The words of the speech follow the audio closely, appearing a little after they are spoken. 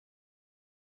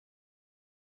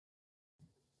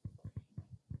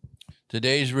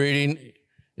Today's reading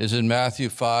is in Matthew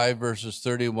 5, verses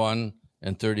 31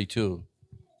 and 32.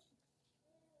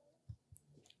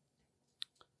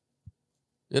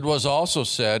 It was also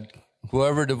said,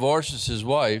 "Whoever divorces his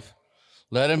wife,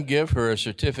 let him give her a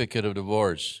certificate of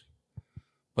divorce.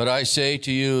 But I say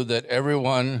to you that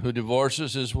everyone who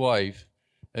divorces his wife,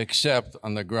 except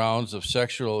on the grounds of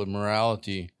sexual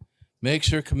immorality, makes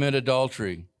her commit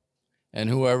adultery, and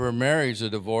whoever marries a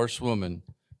divorced woman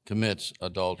commits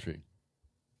adultery."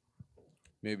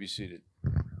 You may be seated.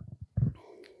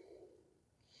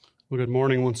 Well, good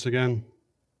morning once again.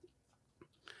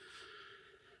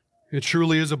 It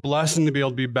truly is a blessing to be able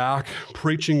to be back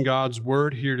preaching God's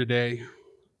word here today.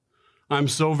 I'm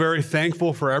so very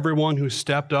thankful for everyone who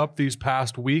stepped up these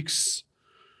past weeks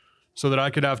so that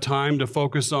I could have time to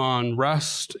focus on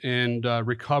rest and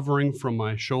recovering from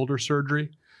my shoulder surgery.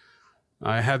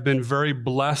 I have been very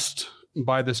blessed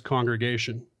by this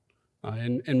congregation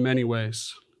in many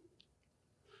ways.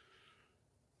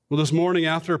 Well, this morning,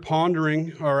 after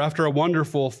a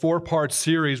wonderful 4-part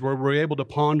series where we're able to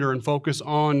ponder and focus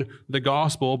on the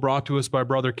gospel brought to us by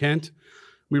Brother Kent,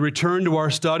 we return to our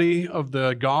study of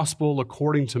the gospel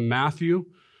according to Matthew,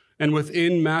 and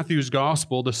within Matthew's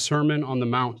gospel, the Sermon on the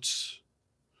Mount.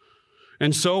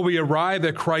 And so we arrive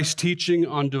at Christ's teaching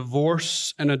on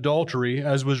divorce and adultery,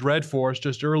 as was read for us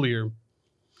just earlier.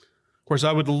 Of course,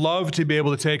 I would love to be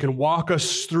able to take and walk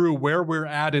us through where we're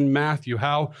at in Matthew,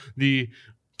 how the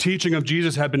teaching of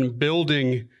Jesus had been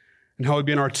building and how he'd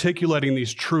been articulating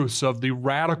these truths of the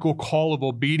radical call of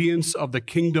obedience of the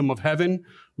kingdom of heaven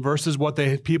versus what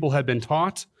people had been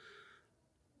taught.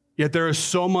 Yet there is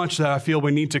so much that I feel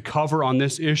we need to cover on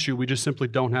this issue. We just simply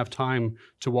don't have time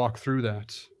to walk through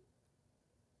that.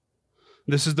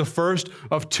 This is the first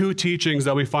of 2 teachings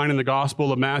that we find in the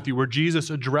Gospel of Matthew where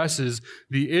Jesus addresses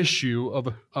the issue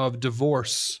of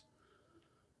divorce.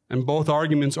 And both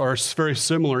arguments are very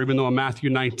similar, even though in Matthew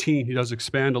 19 he does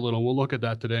expand a little. We'll look at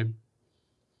that today.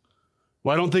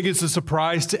 Well, I don't think it's a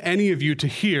surprise to any of you to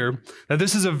hear that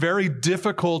this is a very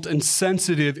difficult and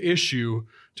sensitive issue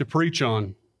to preach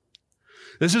on.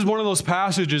 This is one of those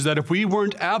passages that if we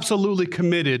weren't absolutely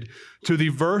committed to the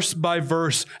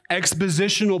verse-by-verse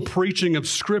expositional preaching of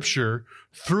Scripture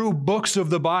through books of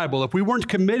the Bible, if we weren't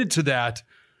committed to that,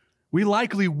 we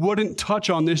likely wouldn't touch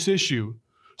on this issue.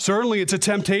 Certainly, it's a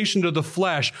temptation to the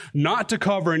flesh not to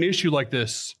cover an issue like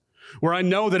this, where I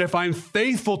know that if I'm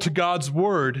faithful to God's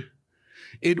word,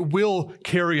 it will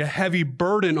carry a heavy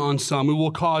burden on some. It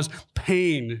will cause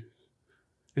pain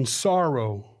and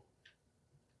sorrow.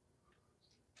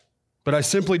 But I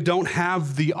simply don't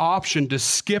have the option to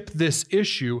skip this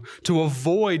issue, to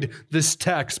avoid this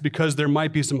text, because there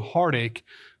might be some heartache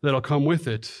that'll come with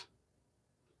it.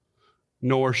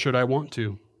 Nor should I want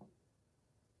to.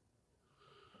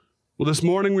 Well, this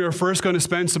morning we are first going to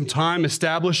spend some time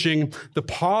establishing the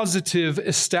positive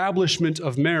establishment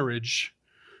of marriage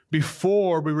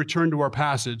before we return to our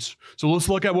passage. So let's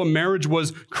look at what marriage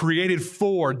was created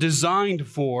for, designed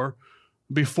for,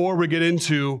 before we get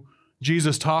into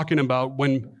Jesus talking about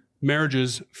when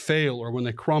marriages fail or when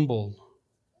they crumble.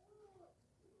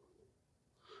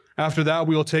 After that,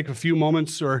 we will take a few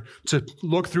moments to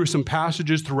look through some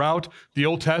passages throughout the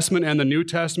Old Testament and the New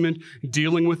Testament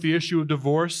dealing with the issue of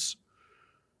divorce.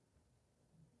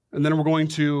 And then we're going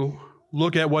to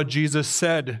look at what Jesus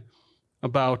said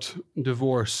about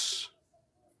divorce.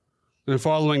 And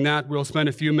following that, we'll spend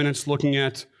a few minutes looking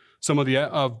at some of the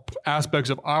aspects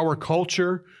of our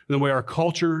culture and the way our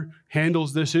culture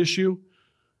handles this issue,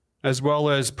 as well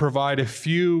as provide a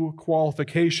few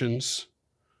qualifications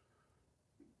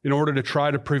in order to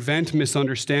try to prevent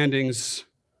misunderstandings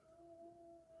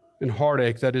and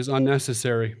heartache that is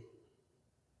unnecessary.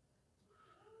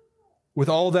 With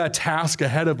all that task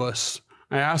ahead of us,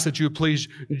 I ask that you please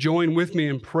join with me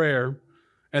in prayer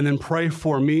and then pray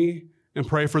for me and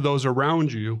pray for those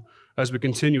around you as we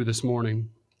continue this morning.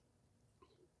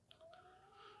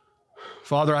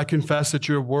 Father, I confess that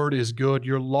your word is good.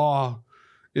 Your law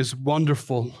is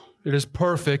wonderful. It is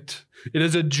perfect. It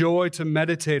is a joy to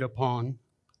meditate upon.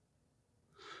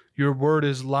 Your word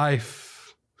is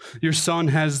life. Your Son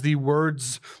has the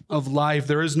words of life.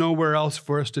 There is nowhere else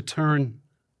for us to turn.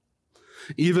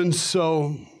 Even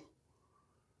so,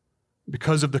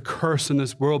 because of the curse in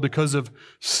this world, because of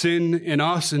sin in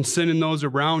us and sin in those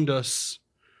around us,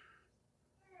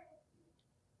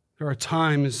 there are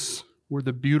times where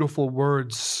the beautiful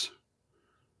words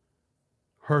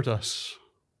hurt us.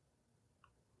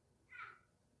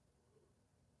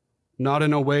 Not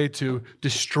in a way to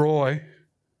destroy,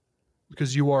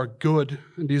 because you are good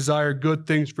and desire good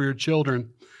things for your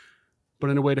children,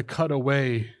 but in a way to cut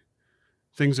away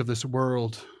things of this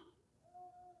world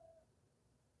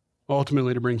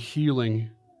ultimately to bring healing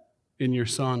in your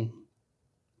Son.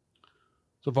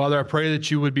 So, Father, I pray that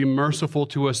you would be merciful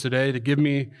to us today, to give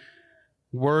me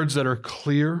words that are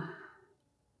clear,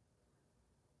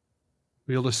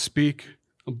 be able to speak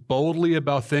boldly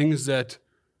about things that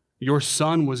your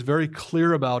Son was very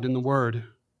clear about in the Word,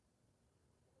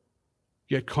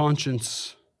 yet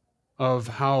conscious of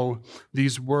how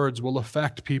these words will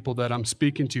affect people that I'm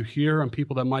speaking to here and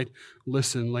people that might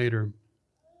listen later.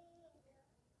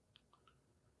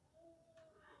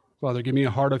 Father, give me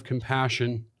a heart of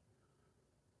compassion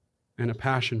and a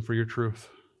passion for your truth.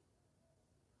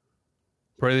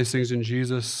 Pray these things in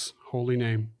Jesus' holy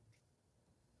name.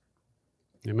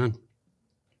 Amen.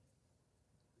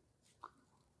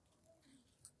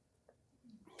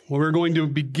 Well, we're going to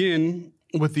begin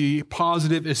with the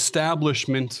positive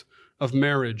establishment of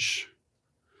marriage.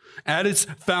 At its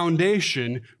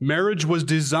foundation, marriage was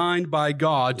designed by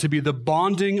God to be the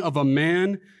bonding of a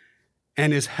man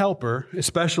and his helper,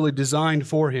 especially designed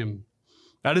for him.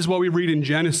 That is what we read in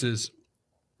Genesis.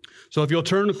 So if you'll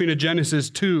turn with me to Genesis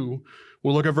 2,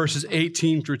 we'll look at verses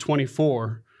 18 through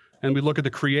 24, and we look at the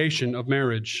creation of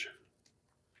marriage.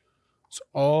 So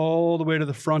all the way to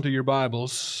the front of your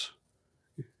Bibles,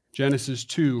 Genesis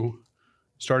 2,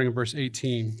 starting at verse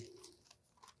 18.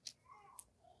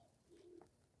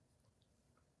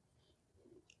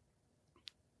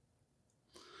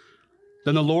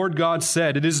 Then the Lord God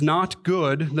said, "It is not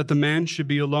good that the man should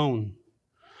be alone.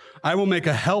 I will make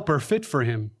a helper fit for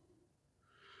him."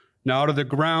 Now out of the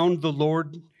ground the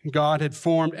Lord God had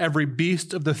formed every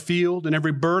beast of the field and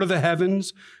every bird of the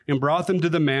heavens and brought them to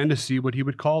the man to see what he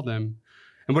would call them.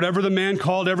 And whatever the man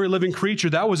called every living creature,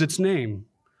 that was its name.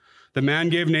 The man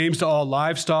gave names to all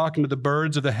livestock and to the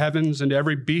birds of the heavens and to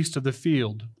every beast of the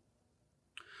field.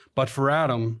 But for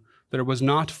Adam there was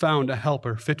not found a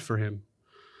helper fit for him.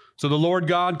 So the Lord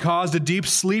God caused a deep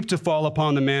sleep to fall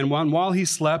upon the man. While he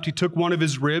slept, he took one of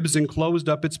his ribs and closed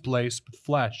up its place with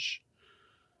flesh.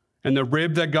 And the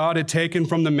rib that God had taken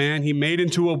from the man, he made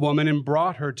into a woman and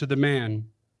brought her to the man.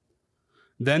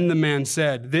 Then the man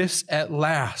said, "This at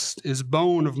last is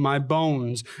bone of my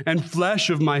bones and flesh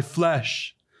of my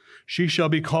flesh. She shall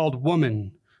be called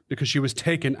woman, because she was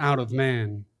taken out of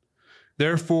man.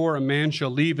 Therefore a man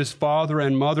shall leave his father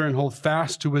and mother and hold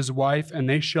fast to his wife, and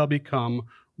they shall become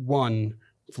one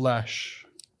flesh."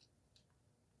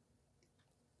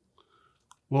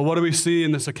 Well, what do we see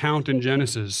in this account in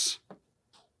Genesis?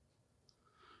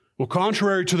 Well,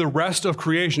 contrary to the rest of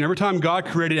creation, every time God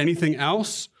created anything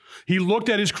else, he looked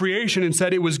at his creation and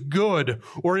said it was good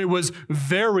or it was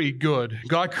very good.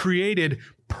 God created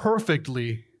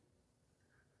perfectly.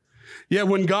 Yet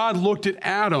when God looked at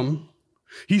Adam,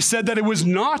 he said that it was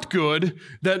not good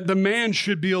that the man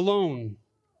should be alone.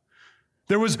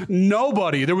 There was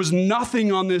nobody, there was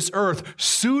nothing on this earth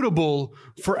suitable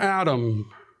for Adam.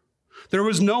 There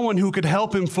was no one who could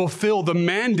help him fulfill the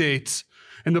mandate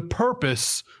and the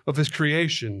purpose of his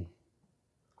creation.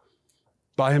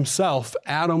 By himself,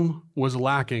 Adam was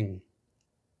lacking.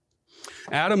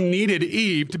 Adam needed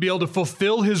Eve to be able to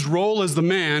fulfill his role as the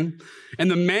man and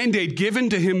the mandate given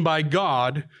to him by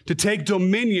God to take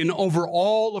dominion over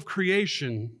all of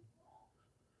creation.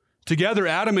 Together,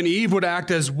 Adam and Eve would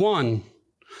act as one,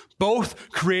 both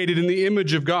created in the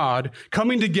image of God,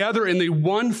 coming together in the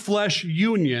one flesh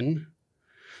union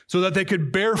so that they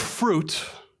could bear fruit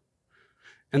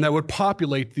and that would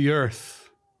populate the earth.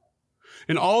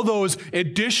 And all those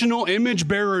additional image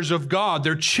bearers of God,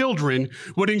 their children,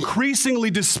 would increasingly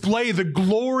display the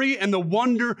glory and the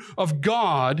wonder of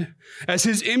God as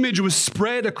his image was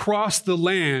spread across the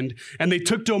land and they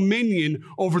took dominion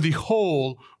over the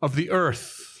whole of the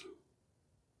earth.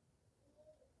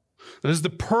 That is the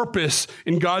purpose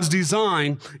in God's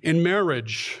design in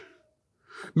marriage.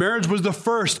 Marriage was the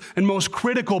first and most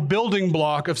critical building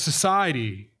block of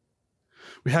society.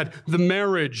 We had the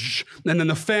marriage, and then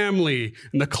the family,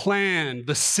 and the clan,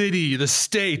 the city, the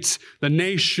state, the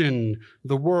nation,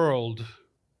 the world.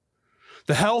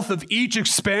 The health of each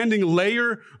expanding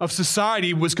layer of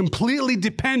society was completely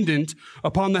dependent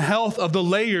upon the health of the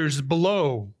layers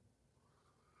below.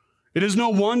 It is no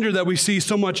wonder that we see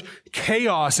so much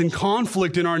chaos and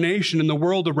conflict in our nation and the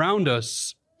world around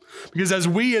us. Because as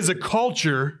we as a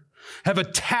culture have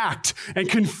attacked and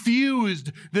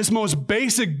confused this most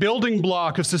basic building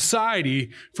block of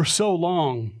society for so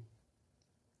long.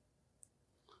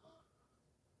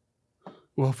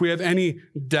 Well, if we have any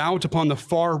doubt upon the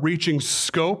far-reaching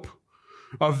scope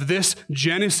of this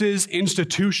Genesis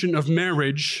institution of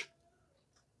marriage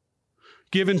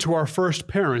given to our first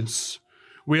parents,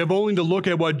 we have only to look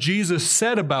at what Jesus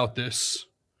said about this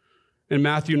in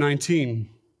Matthew 19.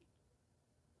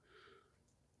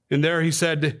 And there he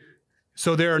said,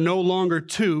 so there are no longer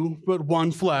two, but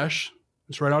one flesh.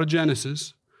 It's right out of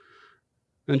Genesis.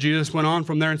 And Jesus went on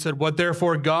from there and said, what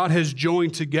therefore God has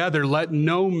joined together, let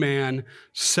no man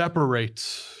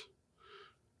separate.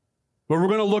 But we're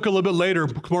going to look a little bit later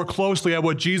more closely at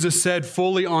what Jesus said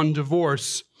fully on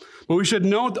divorce. But we should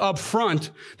note up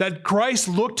front that Christ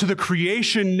looked to the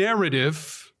creation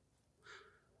narrative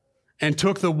and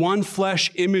took the one flesh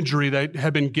imagery that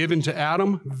had been given to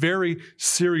Adam very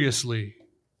seriously.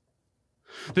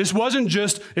 This isn't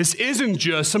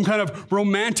just some kind of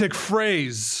romantic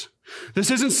phrase. This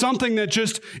isn't something that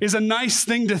just is a nice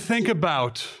thing to think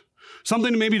about,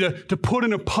 something maybe to put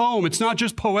in a poem. It's not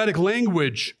just poetic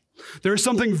language. There is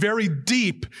something very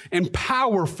deep and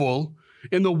powerful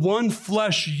in the one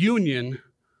flesh union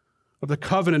of the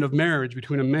covenant of marriage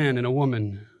between a man and a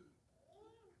woman.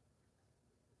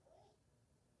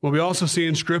 Well, we also see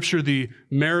in Scripture the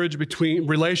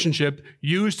relationship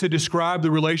used to describe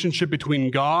the relationship between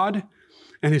God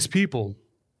and his people.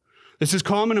 This is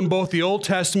common in both the Old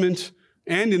Testament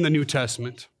and in the New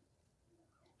Testament.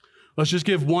 Let's just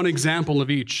give one example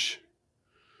of each.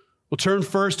 We'll turn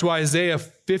first to Isaiah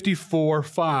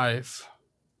 54:5.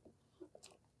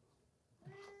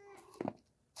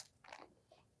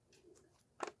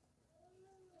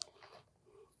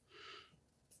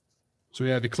 So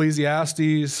we have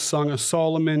Ecclesiastes, Song of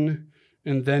Solomon,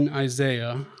 and then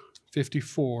Isaiah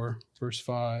 54, verse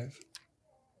 5.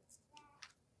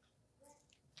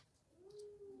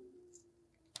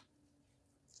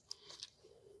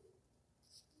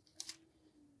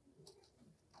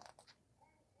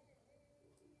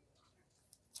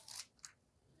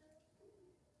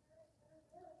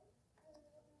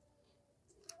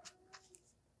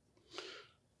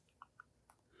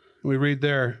 We read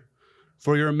there,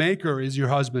 for your Maker is your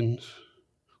husband.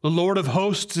 The Lord of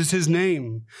hosts is his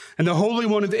name, and the Holy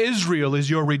One of Israel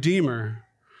is your Redeemer.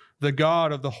 The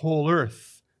God of the whole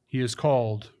earth he is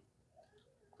called.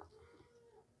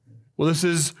 Well, this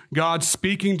is God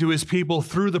speaking to his people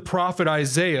through the prophet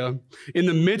Isaiah in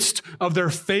the midst of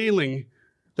their failing,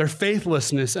 their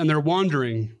faithlessness, and their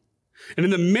wandering. And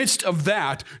in the midst of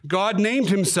that, God named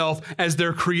himself as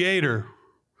their creator.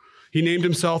 He named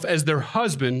himself as their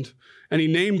husband, and he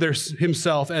named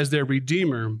himself as their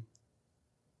Redeemer.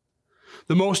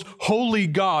 The most holy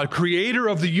God, creator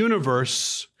of the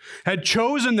universe, had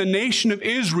chosen the nation of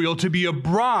Israel to be a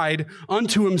bride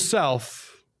unto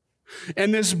himself.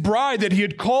 And this bride that he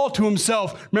had called to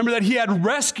himself, remember that he had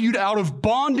rescued out of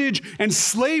bondage and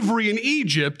slavery in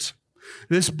Egypt,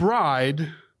 this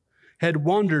bride had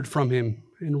wandered from him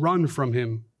and run from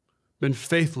him, been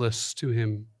faithless to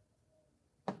him.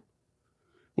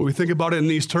 When we think about it in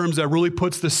these terms, that really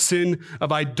puts the sin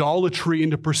of idolatry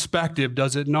into perspective,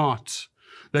 does it not?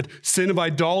 That sin of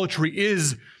idolatry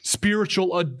is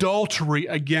spiritual adultery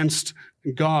against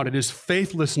God. It is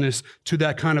faithlessness to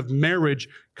that kind of marriage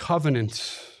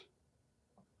covenant.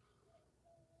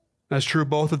 That's true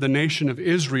both of the nation of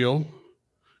Israel,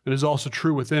 and is also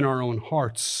true within our own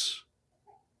hearts.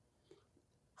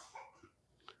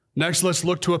 Next, let's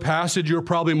look to a passage you're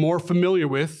probably more familiar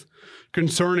with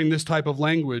concerning this type of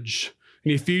language.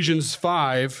 In Ephesians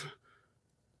 5,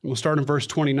 we'll start in verse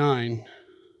 29.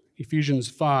 Ephesians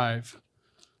 5.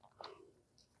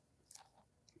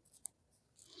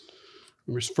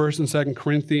 There's 1st and 2nd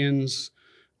Corinthians,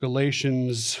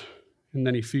 Galatians, and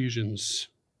then Ephesians.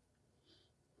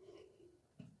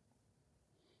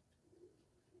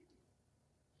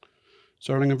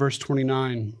 Starting in verse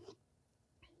 29.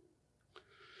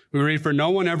 We read, for no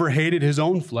one ever hated his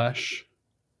own flesh,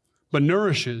 but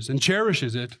nourishes and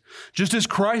cherishes it, just as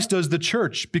Christ does the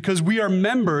church, because we are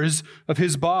members of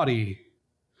his body.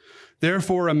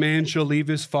 Therefore, a man shall leave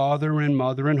his father and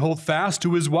mother and hold fast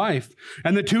to his wife,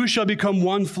 and the two shall become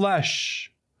one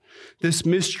flesh. This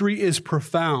mystery is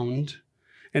profound,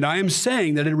 and I am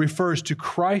saying that it refers to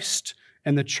Christ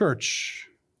and the church.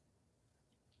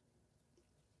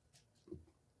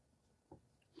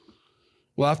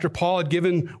 Well, after Paul had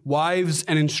given wives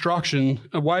and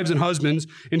husbands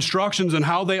instructions on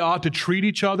how they ought to treat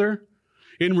each other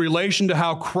in relation to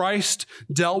how Christ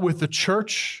dealt with the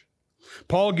church,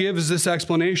 Paul gives this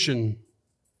explanation.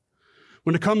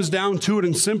 When it comes down to it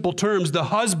in simple terms, the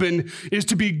husband is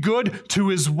to be good to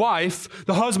his wife.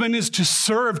 The husband is to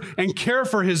serve and care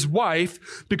for his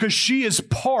wife because she is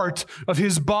part of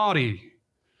his body.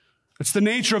 It's the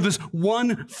nature of this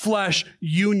one flesh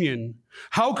union.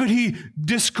 How could he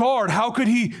discard? How could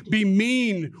he be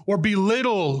mean or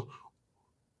belittle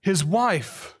his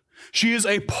wife? She is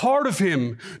a part of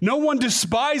him. No one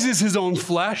despises his own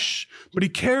flesh, but he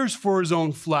cares for his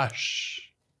own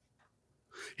flesh.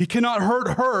 He cannot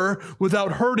hurt her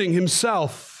without hurting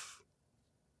himself.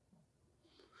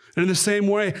 And in the same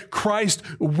way, Christ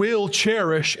will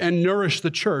cherish and nourish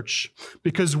the church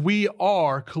because we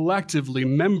are collectively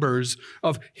members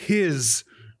of his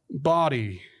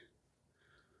body.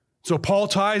 So Paul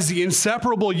ties the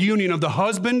inseparable union of the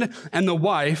husband and the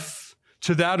wife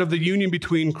to that of the union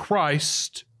between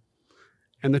Christ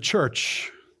and the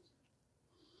church.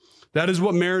 That is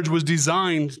what marriage was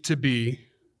designed to be.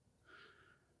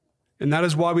 And that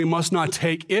is why we must not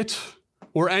take it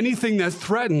or anything that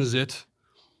threatens it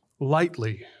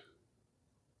lightly.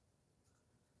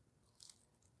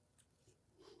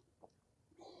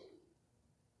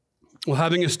 Well,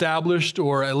 having established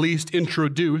or at least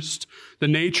introduced the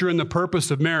nature and the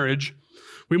purpose of marriage,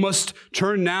 we must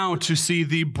turn now to see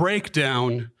the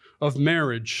breakdown of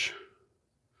marriage.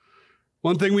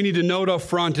 One thing we need to note up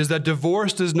front is that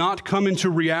divorce does not come into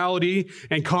reality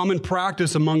and common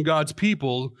practice among God's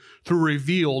people through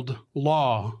revealed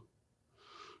law.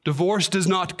 Divorce does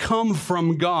not come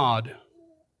from God.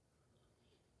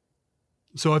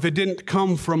 So if it didn't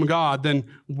come from God, then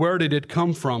where did it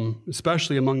come from,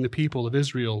 especially among the people of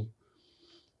Israel?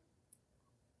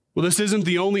 Well, this isn't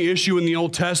the only issue in the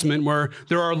Old Testament where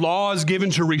there are laws given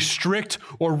to restrict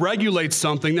or regulate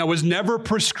something that was never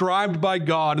prescribed by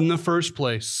God in the first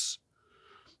place.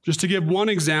 Just to give one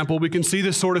example, we can see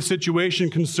this sort of situation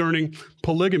concerning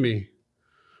polygamy.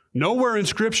 Nowhere in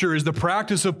Scripture is the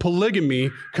practice of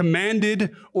polygamy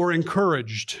commanded or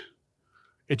encouraged.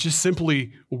 It just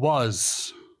simply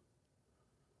was.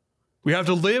 We have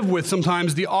to live with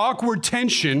sometimes the awkward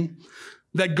tension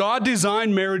that God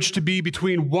designed marriage to be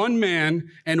between one man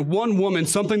and one woman,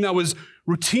 something that was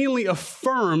routinely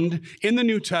affirmed in the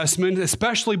New Testament,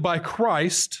 especially by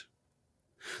Christ.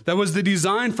 That was the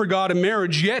design for God in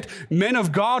marriage, yet men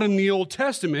of God in the Old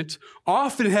Testament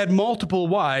often had multiple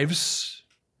wives,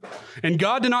 and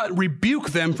God did not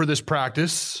rebuke them for this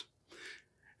practice.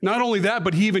 Not only that,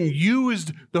 but he even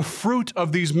used the fruit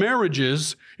of these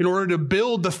marriages in order to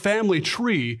build the family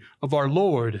tree of our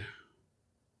Lord.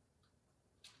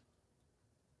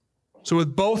 So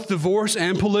with both divorce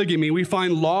and polygamy, we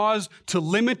find laws to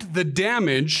limit the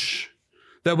damage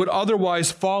that would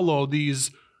otherwise follow these,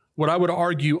 what I would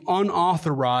argue,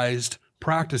 unauthorized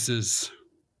practices.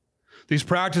 These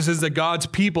practices that God's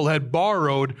people had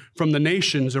borrowed from the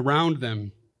nations around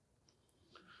them.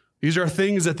 These are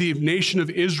things that the nation of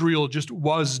Israel just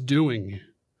was doing.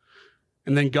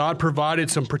 And then God provided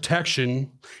some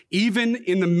protection, even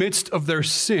in the midst of their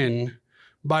sin,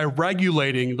 by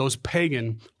regulating those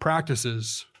pagan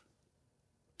practices.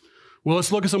 Well,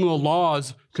 let's look at some of the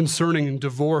laws concerning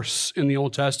divorce in the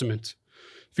Old Testament.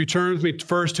 If you turn with me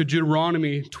first to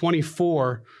Deuteronomy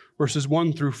 24, verses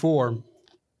 1 through 4.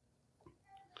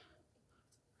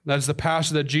 That is the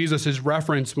passage that Jesus is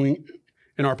referencing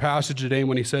in our passage today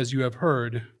when he says, "You have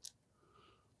heard."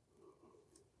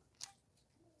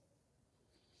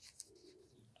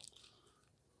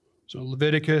 So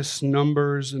Leviticus,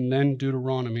 Numbers, and then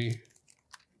Deuteronomy.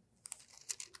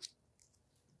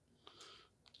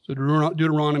 So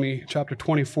Deuteronomy chapter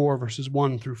 24, verses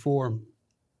 1 through 4.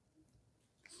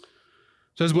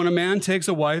 It says, "When a man takes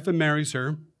a wife and marries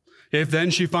her, if then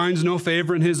she finds no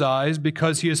favor in his eyes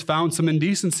because he has found some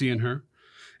indecency in her,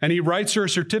 and he writes her a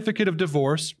certificate of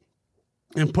divorce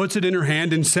and puts it in her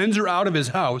hand and sends her out of his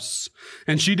house,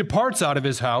 and she departs out of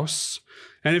his house,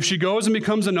 and if she goes and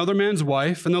becomes another man's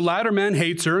wife, and the latter man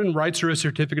hates her and writes her a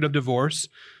certificate of divorce,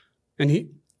 and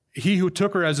he who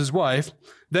took her as his wife,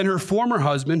 then her former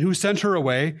husband who sent her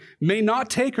away may not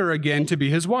take her again to be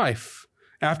his wife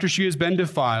after she has been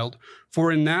defiled,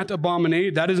 for in that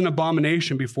is an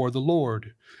abomination before the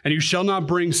Lord. And you shall not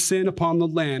bring sin upon the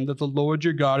land that the Lord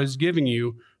your God is giving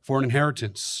you for an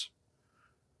inheritance."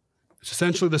 It's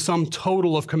essentially the sum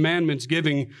total of commandments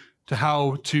giving to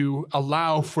how to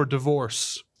allow for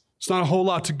divorce. It's not a whole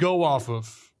lot to go off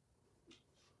of.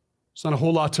 It's not a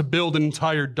whole lot to build an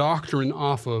entire doctrine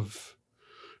off of.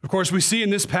 Of course, we see in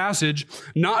this passage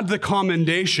not the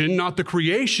commendation, not the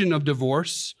creation of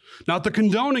divorce, not the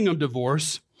condoning of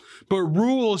divorce, but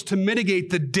rules to mitigate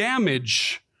the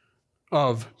damage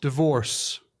of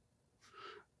divorce.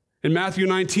 In Matthew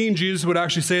 19, Jesus would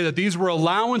actually say that these were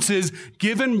allowances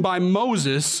given by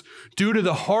Moses due to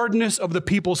the hardness of the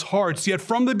people's hearts. Yet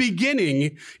from the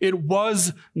beginning, it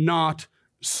was not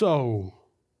so.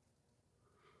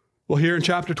 Well, here in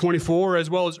chapter 24, as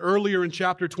well as earlier in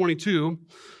chapter 22,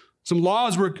 some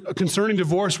laws concerning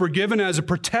divorce were given as a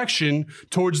protection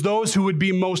towards those who would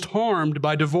be most harmed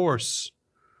by divorce.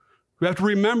 We have to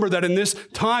remember that in this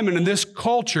time and in this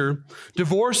culture,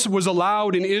 divorce was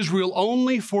allowed in Israel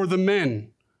only for the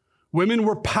men. Women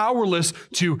were powerless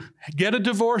to get a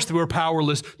divorce. They were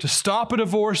powerless to stop a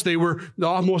divorce. They were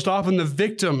most often the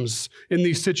victims in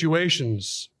these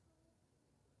situations.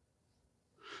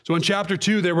 So in chapter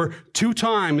 2, there were 2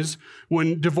 times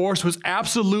when divorce was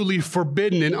absolutely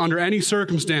forbidden under any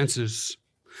circumstances.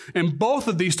 And both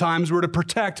of these times were to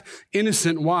protect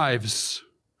innocent wives.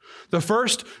 The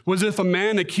first was if a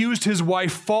man accused his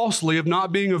wife falsely of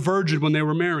not being a virgin when they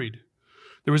were married.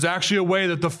 There was actually a way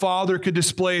that the father could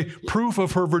display proof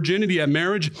of her virginity at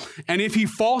marriage. And if he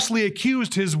falsely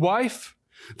accused his wife,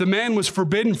 the man was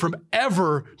forbidden from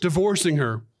ever divorcing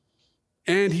her.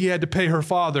 And he had to pay her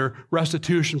father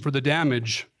restitution for the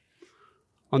damage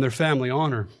on their family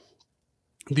honor.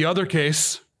 The other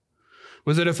case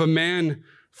was that if a man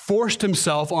forced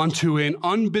himself onto an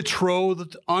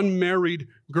unbetrothed, unmarried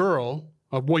girl,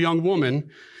 a young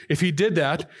woman, if he did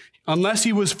that, unless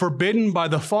he was forbidden by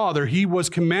the father, he was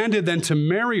commanded then to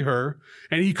marry her,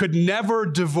 and he could never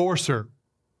divorce her.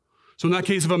 So in that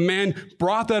case, if a man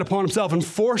brought that upon himself and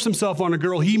forced himself on a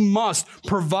girl, he must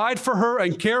provide for her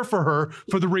and care for her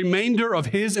for the remainder of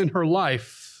his and her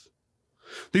life.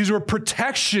 These were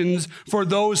protections for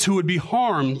those who would be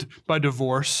harmed by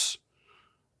divorce,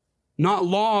 not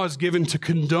laws given to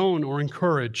condone or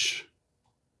encourage.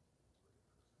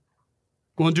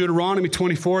 Well, in Deuteronomy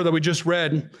 24 that we just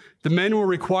read, the men were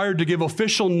required to give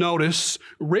official notice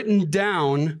written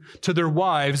down to their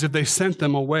wives if they sent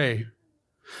them away.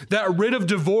 That writ of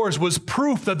divorce was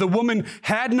proof that the woman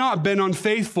had not been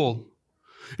unfaithful.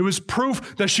 It was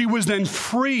proof that she was then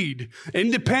freed,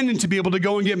 independent, to be able to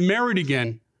go and get married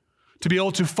again, to be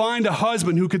able to find a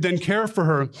husband who could then care for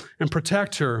her and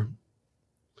protect her.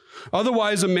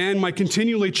 Otherwise, a man might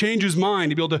continually change his mind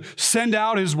to be able to send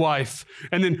out his wife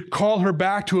and then call her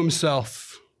back to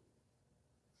himself.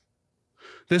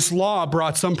 This law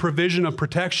brought some provision of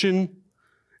protection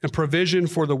and provision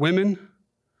for the women,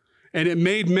 and it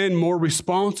made men more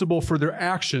responsible for their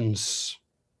actions.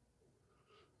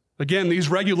 Again, these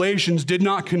regulations did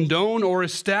not condone or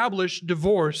establish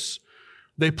divorce.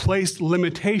 They placed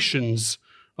limitations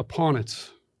upon it.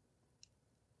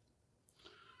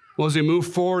 Well, as we move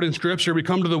forward in Scripture, we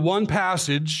come to the one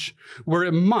passage where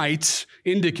it might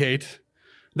indicate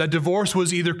that divorce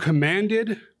was either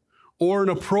commanded or an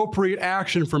appropriate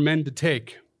action for men to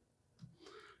take.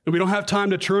 And we don't have time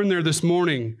to turn there this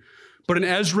morning, but in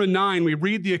Ezra 9, we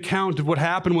read the account of what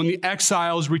happened when the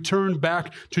exiles returned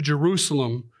back to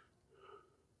Jerusalem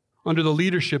under the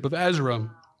leadership of Ezra.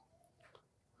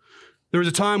 There was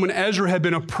a time when Ezra had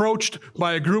been approached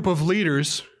by a group of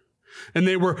leaders, and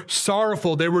they were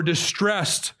sorrowful, they were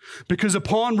distressed, because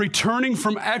upon returning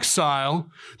from exile,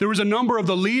 there was a number of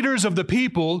the leaders of the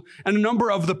people and a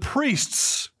number of the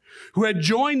priests who had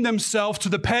joined themselves to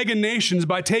the pagan nations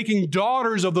by taking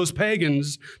daughters of those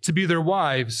pagans to be their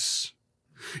wives.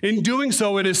 In doing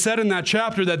so, it is said in that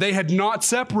chapter that they had not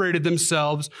separated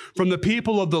themselves from the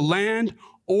people of the land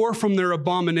or from their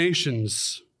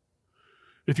abominations.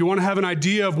 If you want to have an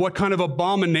idea of what kind of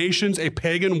abominations a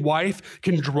pagan wife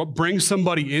can bring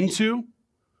somebody into,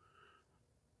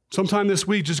 sometime this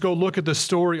week, just go look at the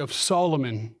story of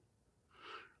Solomon,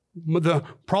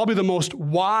 probably the most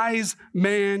wise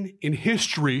man in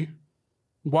history,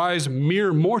 wise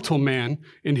mere mortal man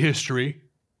in history.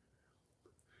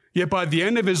 Yet by the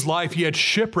end of his life, he had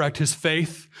shipwrecked his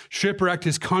faith, shipwrecked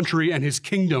his country and his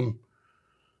kingdom,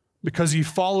 because he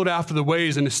followed after the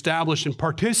ways and established and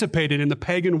participated in the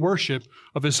pagan worship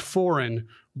of his foreign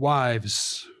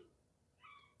wives.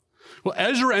 Well,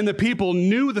 Ezra and the people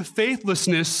knew the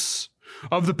faithlessness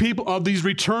of the people of these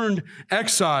returned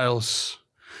exiles.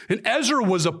 And Ezra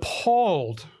was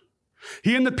appalled.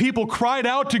 He and the people cried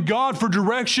out to God for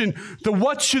direction.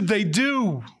 What should they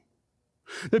do?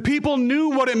 The people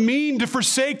knew what it meant to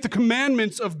forsake the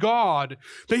commandments of God.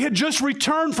 They had just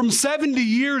returned from 70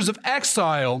 years of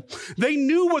exile. They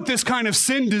knew what this kind of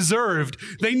sin deserved.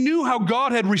 They knew how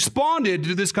God had responded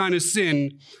to this kind of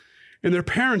sin in their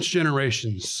parents'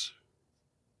 generations.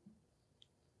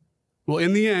 Well,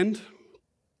 in the end,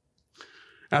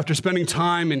 after spending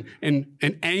time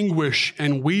in anguish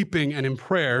and weeping and in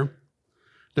prayer,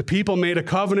 the people made a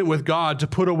covenant with God to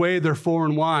put away their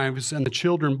foreign wives and the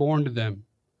children born to them.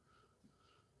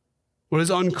 Well, it is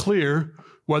unclear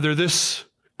whether this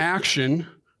action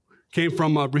came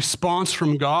from a response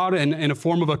from God and in a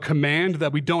form of a command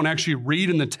that we don't actually read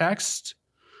in the text,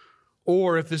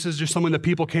 or if this is just something that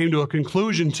people came to a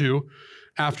conclusion to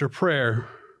after prayer.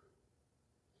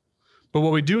 But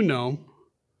what we do know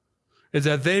is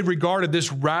that they regarded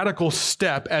this radical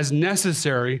step as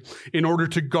necessary in order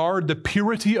to guard the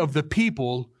purity of the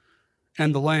people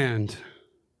and the land.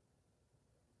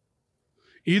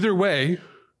 Either way,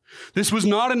 This was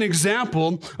not an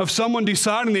example of someone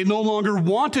deciding they no longer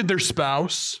wanted their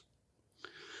spouse.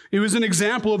 It was an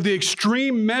example of the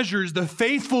extreme measures the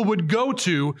faithful would go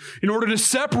to in order to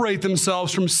separate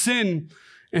themselves from sin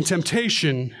and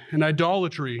temptation and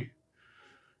idolatry.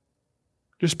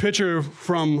 Just picture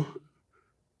from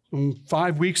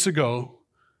 5 weeks ago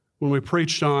when we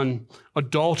preached on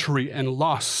adultery and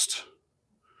lust.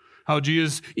 How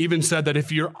Jesus even said that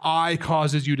if your eye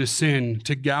causes you to sin,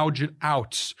 to gouge it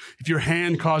out. If your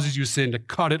hand causes you sin, to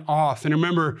cut it off. And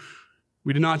remember,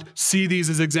 we do not see these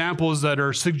as examples that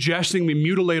are suggesting we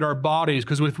mutilate our bodies,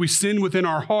 because if we sin within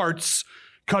our hearts,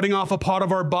 cutting off a part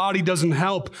of our body doesn't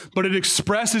help, but it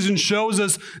expresses and shows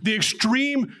us the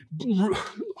extreme...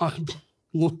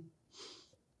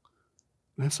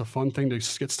 that's a fun thing to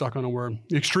get stuck on a word.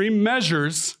 The extreme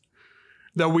measures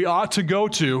that we ought to go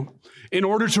to in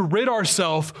order to rid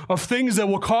ourselves of things that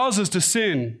will cause us to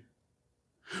sin.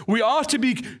 We ought to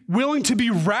be willing to be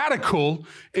radical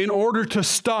in order to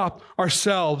stop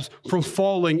ourselves from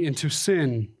falling into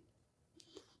sin.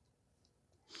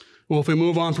 Well, if we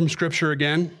move on from Scripture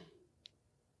again,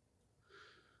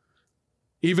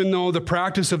 even though the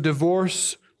practice of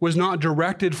divorce was not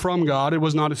directed from God, it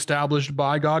was not established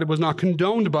by God, it was not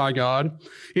condoned by God,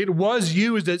 it was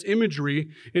used as imagery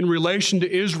in relation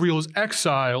to Israel's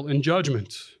exile and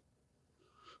judgment.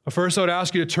 But first, I would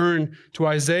ask you to turn to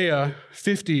Isaiah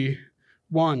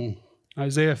 51.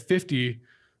 Isaiah 50,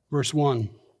 verse 1.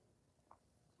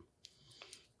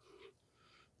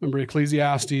 Remember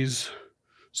Ecclesiastes,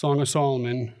 Song of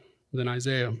Solomon, then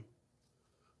Isaiah.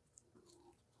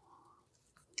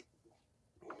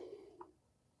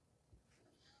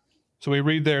 So we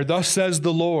read there, "Thus says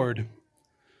the Lord,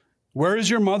 where is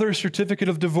your mother's certificate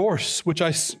of divorce,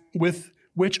 with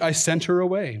which I sent her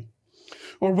away?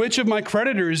 Or which of my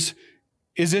creditors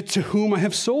is it to whom I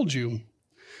have sold you?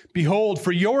 Behold,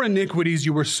 for your iniquities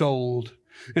you were sold,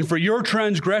 and for your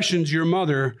transgressions your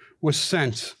mother was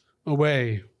sent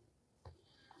away."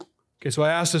 Okay, so I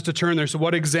asked us to turn there. So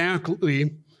what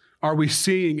exactly are we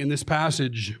seeing in this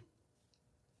passage?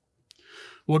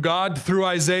 Well, God, through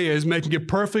Isaiah, is making it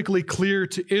perfectly clear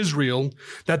to Israel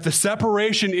that the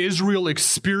separation Israel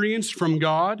experienced from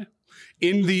God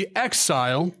in the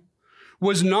exile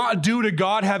was not due to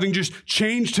God having just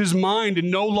changed his mind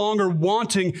and no longer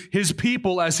wanting his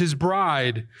people as his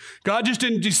bride. God just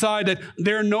didn't decide that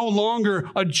they're no longer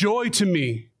a joy to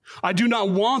me. I do not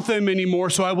want them anymore,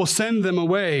 so I will send them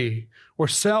away or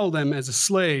sell them as a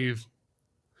slave.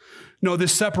 No,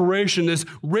 this separation, this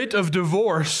writ of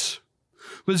divorce,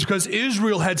 was because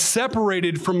Israel had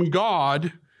separated from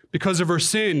God because of her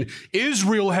sin.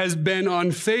 Israel has been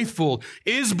unfaithful.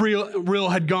 Israel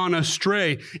had gone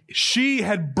astray. She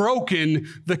had broken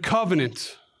the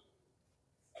covenant.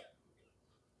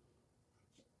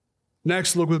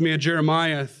 Next, look with me at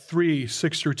Jeremiah 3,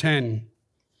 6 through 10.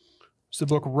 It's the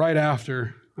book right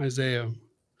after Isaiah.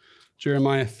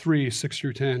 Jeremiah 3, 6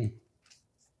 through 10.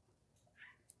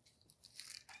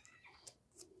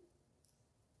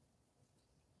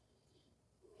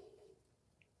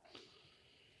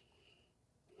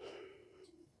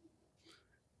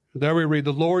 There we read,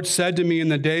 "The Lord said to me in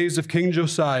the days of King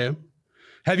Josiah,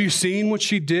 have you seen what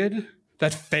she did,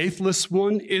 that faithless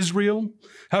one, Israel?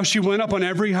 How she went up on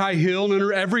every high hill and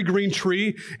under every green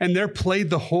tree, and there played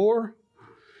the whore?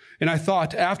 And I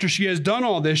thought, after she has done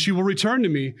all this, she will return to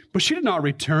me. But she did not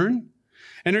return.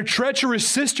 And her treacherous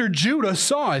sister Judah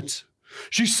saw it.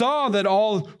 She saw that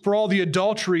for all the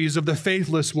adulteries of the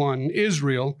faithless one,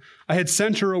 Israel, I had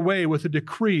sent her away with a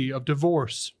decree of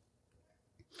divorce.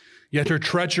 Yet her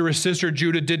treacherous sister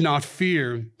Judah did not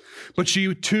fear, but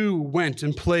she too went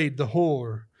and played the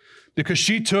whore. Because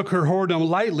she took her whoredom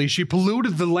lightly, she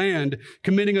polluted the land,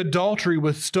 committing adultery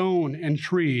with stone and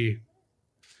tree.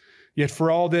 Yet for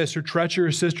all this, her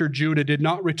treacherous sister Judah did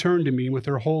not return to me with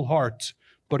her whole heart,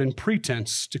 but in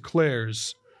pretense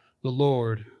declares the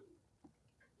Lord."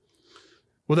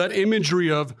 Well, that imagery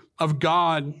of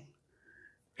God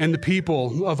and the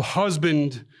people, of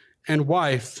husband and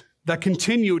wife, that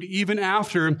continued even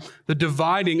after the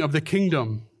dividing of the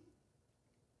kingdom.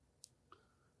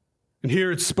 And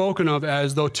here it's spoken of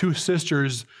as though two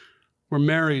sisters were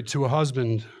married to a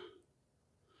husband.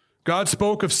 God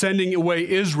spoke of sending away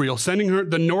Israel, sending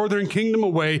the northern kingdom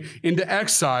away into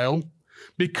exile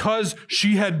because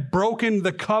she had broken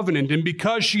the covenant. And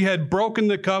because she had broken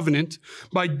the covenant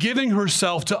by giving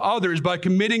herself to others, by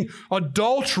committing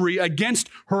adultery against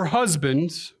her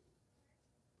husband,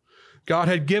 God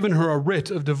had given her a writ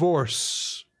of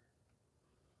divorce.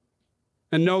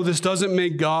 And no, this doesn't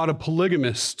make God a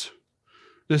polygamist.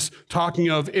 This talking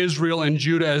of Israel and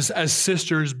Judah as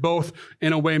sisters, both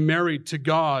in a way married to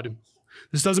God.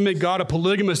 This doesn't make God a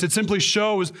polygamist. It simply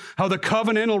shows how the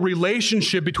covenantal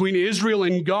relationship between Israel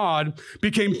and God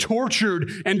became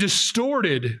tortured and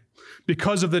distorted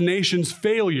because of the nation's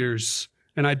failures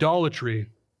and idolatry.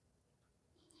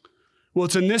 Well,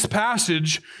 it's in this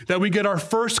passage that we get our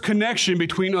first connection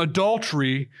between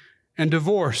adultery and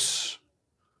divorce.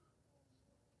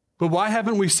 But why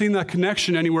haven't we seen that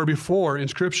connection anywhere before in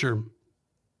Scripture?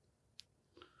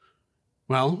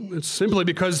 Well, it's simply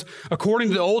because according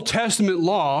to the Old Testament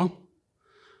law,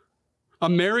 a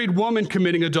married woman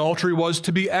committing adultery was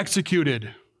to be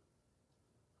executed.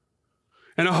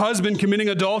 And a husband committing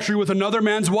adultery with another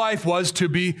man's wife was to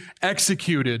be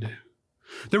executed.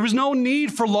 There was no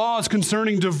need for laws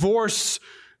concerning divorce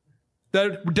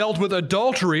that dealt with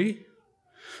adultery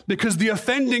because the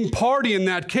offending party in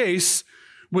that case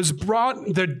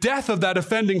the death of that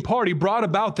offending party brought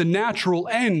about the natural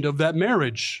end of that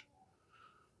marriage.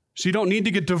 So you don't need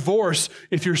to get divorced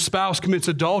if your spouse commits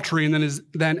adultery and then is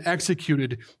then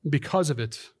executed because of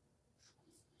it.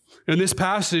 In this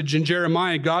passage in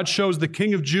Jeremiah, God shows the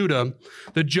king of Judah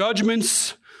the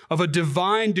judgments of a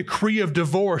divine decree of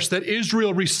divorce that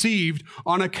Israel received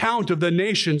on account of the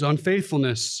nation's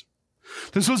unfaithfulness.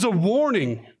 This was a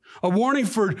warning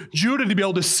for Judah to be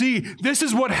able to see, this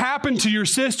is what happened to your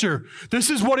sister. This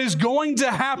is what is going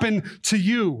to happen to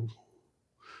you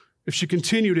if she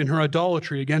continued in her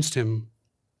idolatry against him.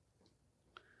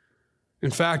 In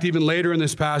fact, even later in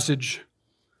this passage,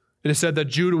 it is said that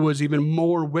Judah was even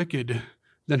more wicked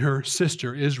than her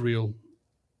sister Israel.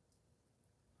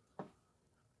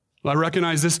 Well, I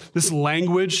recognize this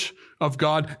language of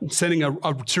God sending a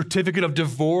certificate of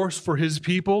divorce for his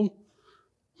people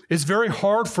is very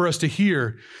hard for us to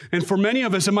hear. And for many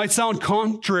of us, it might sound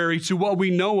contrary to what we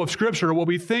know of Scripture or what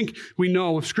we think we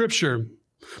know of Scripture.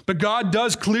 But God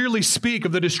does clearly speak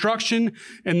of the destruction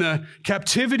and the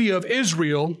captivity of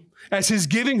Israel as his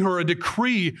giving her a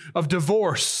decree of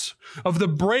divorce, of the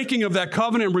breaking of that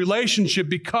covenant relationship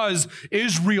because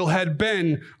Israel had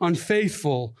been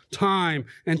unfaithful time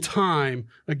and time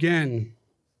again.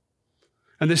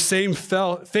 And the same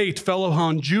fate fell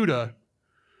upon Judah,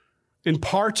 in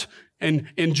part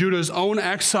in Judah's own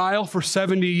exile for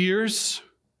 70 years,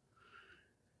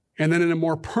 and then in a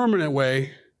more permanent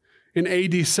way in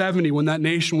AD 70 when that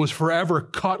nation was forever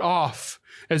cut off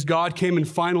as God came in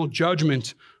final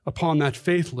judgment upon that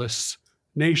faithless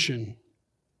nation.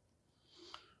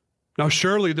 Now,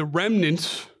 surely the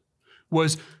remnant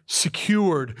was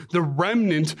secured. The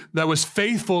remnant that was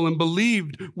faithful and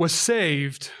believed was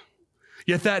saved.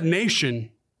 Yet that nation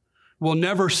will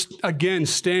never again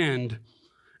stand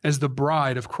as the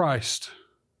bride of Christ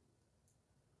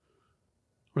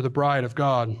or the bride of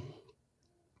God.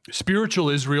 Spiritual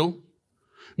Israel,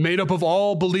 made up of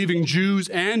all believing Jews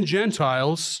and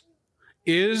Gentiles,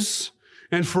 is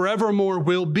and forevermore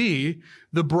will be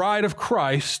the bride of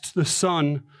Christ, the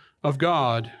Son of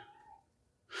God.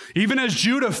 Even as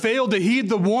Judah failed to heed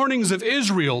the warnings of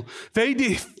Israel, they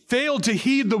failed to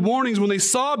heed the warnings when they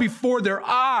saw before their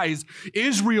eyes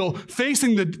Israel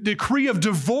facing the decree of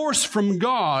divorce from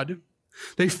God.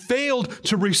 They failed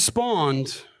to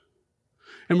respond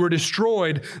and were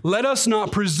destroyed. Let us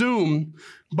not presume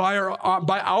by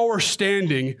our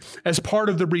standing as part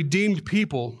of the redeemed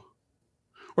people,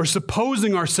 or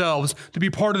supposing ourselves to be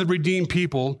part of the redeemed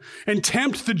people, and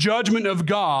tempt the judgment of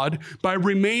God by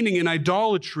remaining in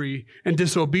idolatry and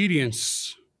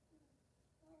disobedience.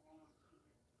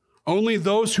 Only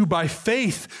those who by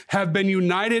faith have been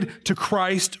united to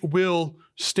Christ will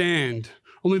stand.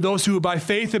 Only those who by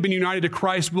faith have been united to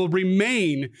Christ will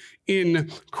remain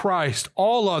in Christ.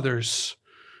 All others,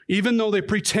 even though they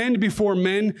pretend before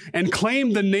men and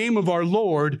claim the name of our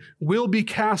Lord, will be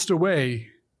cast away,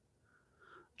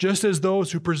 just as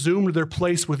those who presumed their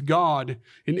place with God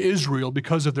in Israel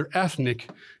because of their ethnic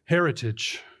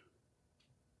heritage.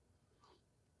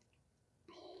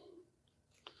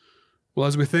 Well,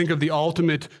 as we think of the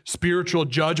ultimate spiritual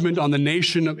judgment on the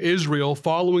nation of Israel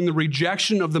following the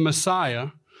rejection of the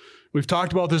Messiah, we've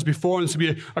talked about this before, and this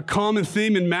will be a common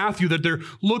theme in Matthew, that they're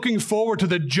looking forward to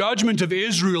the judgment of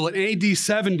Israel in AD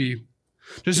 70.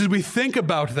 Just as we think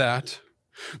about that,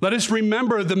 let us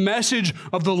remember the message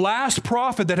of the last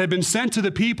prophet that had been sent to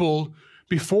the people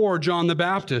before John the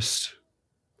Baptist.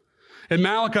 In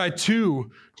Malachi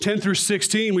 2, 10 through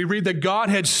 16, we read that God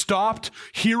had stopped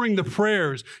hearing the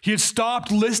prayers. He had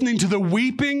stopped listening to the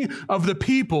weeping of the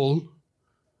people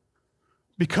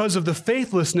because of the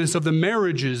faithlessness of the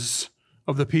marriages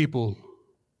of the people.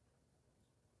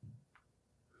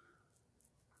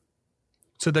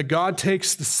 said that God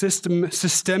takes the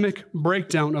systemic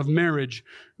breakdown of marriage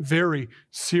very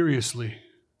seriously.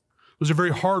 Those are very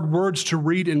hard words to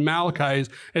read in Malachi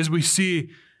as we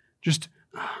see just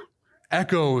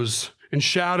echoes and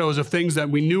shadows of things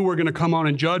that we knew were going to come out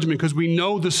in judgment, because we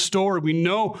know the story. We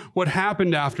know what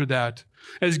happened after that,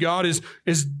 as God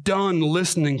is done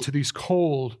listening to these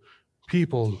cold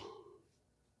people.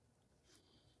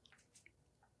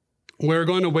 We're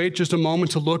going to wait just a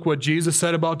moment to look what Jesus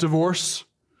said about divorce.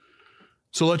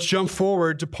 So let's jump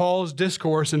forward to Paul's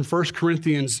discourse in 1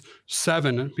 Corinthians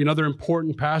 7. It'd be another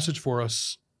important passage for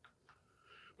us.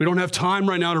 We don't have time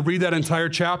right now to read that entire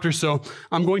chapter, so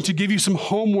I'm going to give you some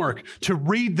homework to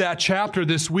read that chapter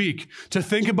this week, to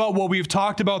think about what we've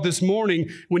talked about this morning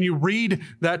when you read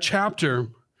that chapter.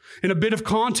 In a bit of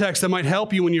context that might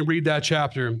help you when you read that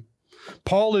chapter.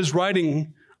 Paul is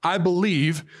writing, I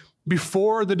believe,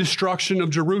 before the destruction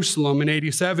of Jerusalem in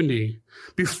AD 70,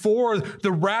 before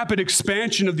the rapid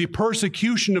expansion of the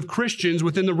persecution of Christians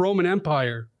within the Roman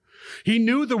Empire. He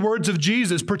knew the words of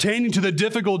Jesus pertaining to the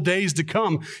difficult days to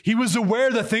come. He was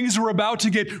aware that things were about to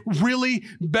get really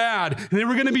bad. And they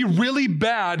were going to be really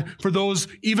bad for those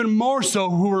even more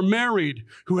so who were married,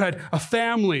 who had a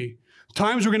family.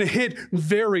 Times were going to hit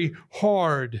very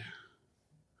hard.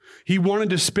 He wanted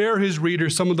to spare his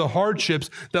readers some of the hardships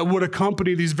that would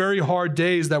accompany these very hard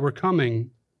days that were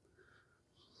coming.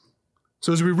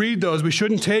 So as we read those, we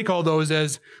shouldn't take all those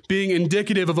as being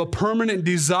indicative of a permanent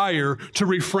desire to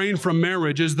refrain from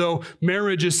marriage, as though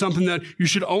marriage is something that you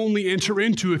should only enter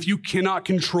into if you cannot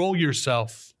control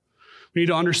yourself. We need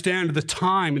to understand the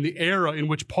time and the era in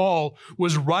which Paul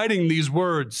was writing these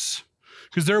words,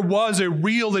 because there was a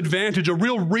real advantage, a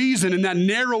real reason in that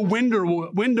narrow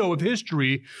window of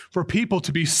history for people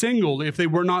to be single if they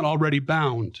were not already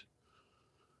bound.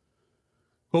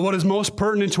 But what is most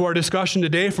pertinent to our discussion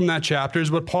today from that chapter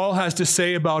is what Paul has to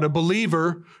say about a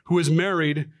believer who is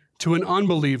married to an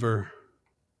unbeliever.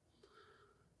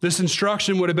 This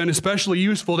instruction would have been especially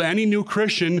useful to any new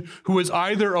Christian who is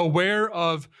either aware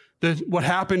of what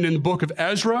happened in the book of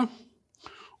Ezra,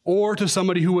 or to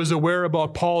somebody who was aware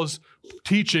about Paul's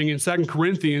teaching in 2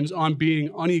 Corinthians on being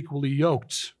unequally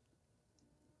yoked.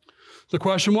 The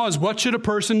question was, what should a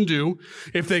person do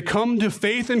if they come to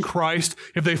faith in Christ,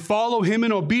 if they follow him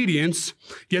in obedience,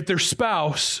 yet their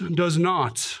spouse does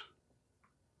not?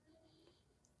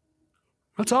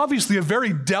 That's obviously a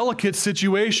very delicate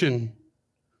situation.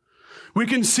 We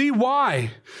can see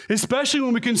why, especially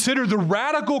when we consider the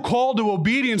radical call to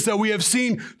obedience that we have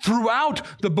seen throughout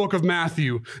the book of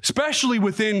Matthew, especially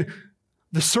within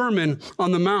the Sermon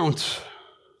on the Mount.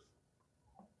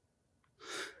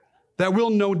 That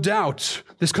will no doubt,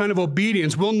 this kind of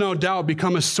obedience will no doubt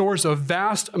become a source of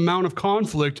vast amount of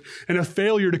conflict and a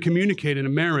failure to communicate in a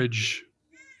marriage.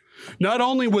 Not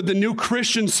only would the new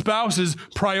Christian spouse's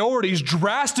priorities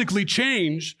drastically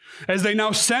change as they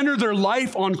now center their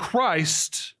life on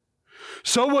Christ,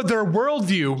 so would their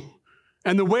worldview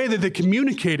and the way that they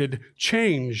communicated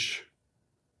change.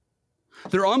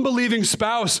 Their unbelieving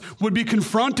spouse would be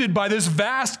confronted by this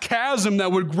vast chasm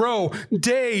that would grow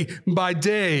day by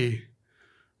day,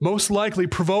 most likely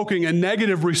provoking a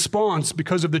negative response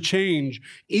because of the change,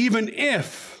 even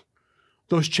if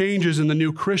those changes in the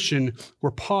new Christian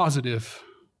were positive.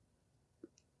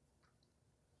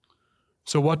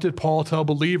 So what did Paul tell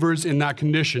believers in that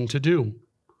condition to do?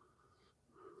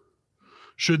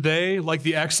 Should they, like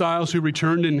the exiles who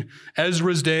returned in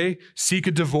Ezra's day, seek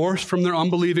a divorce from their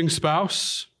unbelieving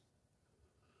spouse?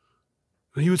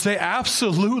 He would say,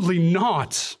 absolutely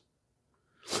not.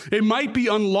 It might be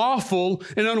unlawful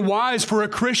and unwise for a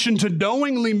Christian to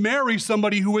knowingly marry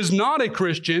somebody who is not a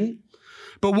Christian,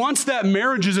 but once that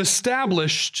marriage is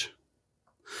established,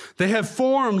 they have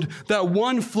formed that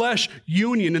one flesh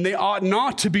union, and they ought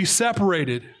not to be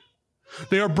separated.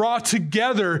 They are brought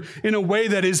together in a way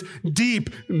that is deep,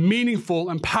 meaningful,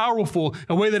 and powerful,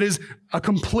 a way that is a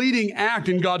completing act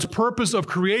in God's purpose of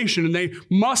creation, and they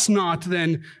must not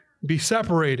then be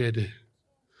separated.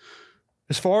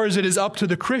 As far as it is up to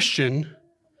the Christian,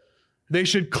 they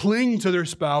should cling to their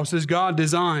spouse as God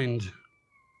designed.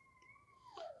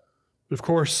 Of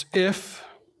course, if,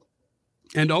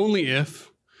 and only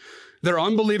if, their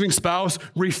unbelieving spouse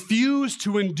refused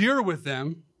to endure with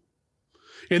them,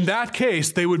 in that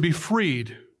case, they would be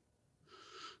freed.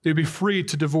 They'd be free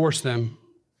to divorce them.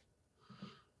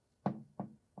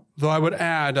 Though I would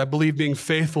add, I believe being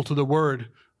faithful to the word,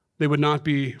 they would not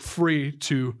be free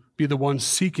to be the ones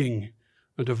seeking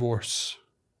a divorce.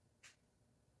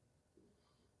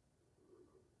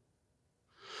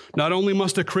 Not only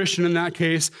must a Christian in that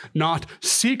case not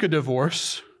seek a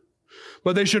divorce,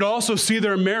 but they should also see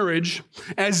their marriage,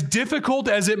 as difficult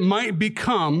as it might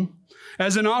become,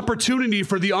 as an opportunity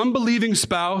for the unbelieving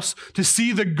spouse to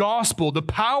see the gospel, the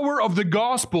power of the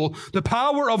gospel, the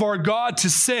power of our God to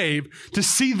save, to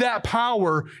see that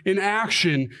power in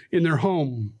action in their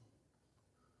home.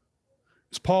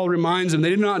 As Paul reminds them, they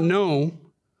did not know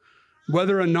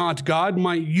whether or not God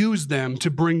might use them to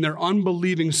bring their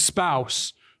unbelieving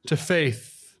spouse to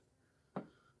faith,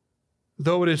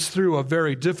 though it is through a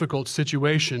very difficult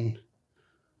situation.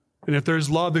 And if there's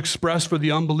love expressed for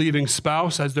the unbelieving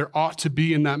spouse, as there ought to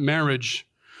be in that marriage,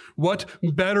 what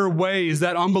better way is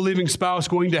that unbelieving spouse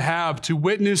going to have to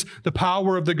witness the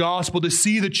power of the gospel, to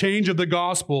see the change of the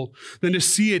gospel, than to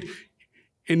see it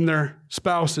in their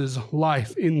spouse's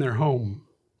life, in their home?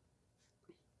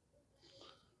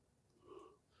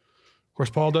 Of course,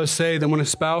 Paul does say that when a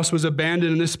spouse was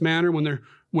abandoned in this manner,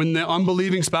 when the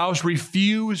unbelieving spouse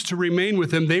refused to remain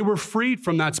with him, they were freed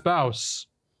from that spouse.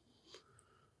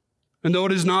 And though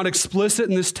it is not explicit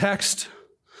in this text,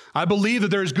 I believe that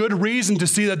there is good reason to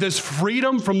see that this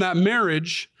freedom from that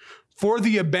marriage for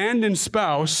the abandoned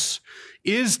spouse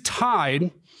is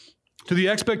tied to the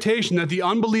expectation that the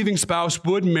unbelieving spouse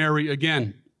would marry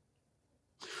again.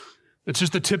 It's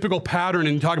just a typical pattern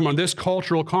in talking about this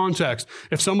cultural context.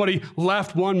 If somebody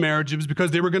left one marriage, it was because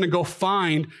they were going to go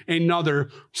find another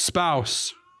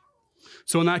spouse.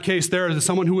 So in that case, there is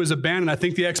someone who is abandoned. I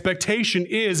think the expectation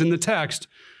is in the text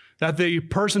that the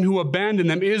person who abandoned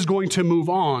them is going to move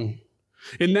on.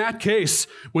 In that case,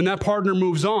 when that partner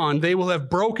moves on, they will have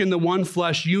broken the one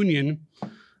flesh union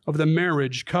of the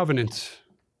marriage covenant.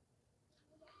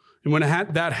 And when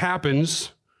that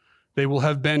happens, they will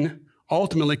have been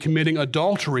ultimately committing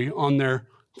adultery on their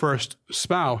first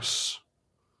spouse.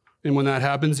 And when that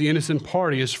happens, the innocent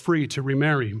party is free to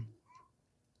remarry.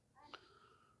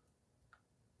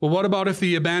 Well, what about if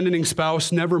the abandoning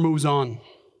spouse never moves on?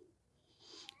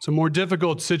 It's a more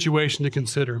difficult situation to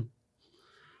consider.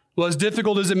 Well, as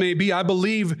difficult as it may be, I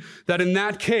believe that in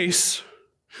that case,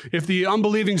 if the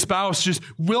unbelieving spouse just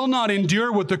will not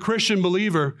endure with the Christian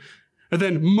believer and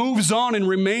then moves on and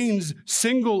remains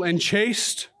single and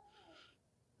chaste,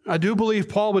 I do believe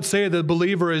Paul would say that the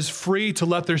believer is free to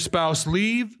let their spouse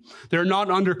leave. They're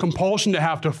not under compulsion to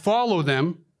have to follow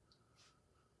them,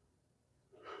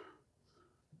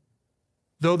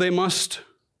 though they must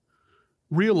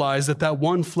realize that that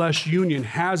one flesh union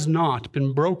has not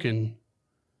been broken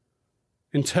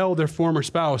until their former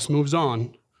spouse moves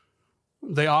on.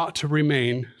 They ought to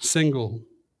remain single.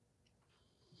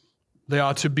 They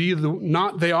ought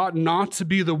not to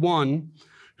be the one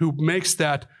who makes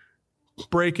that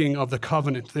breaking of the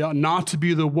covenant. They ought not to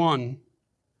be the one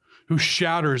who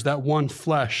shatters that one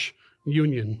flesh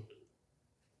union.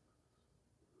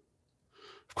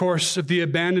 Of course, if the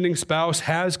abandoning spouse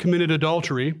has committed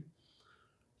adultery,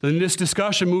 then this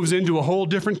discussion moves into a whole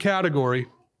different category,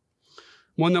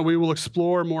 one that we will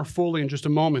explore more fully in just a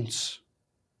moment.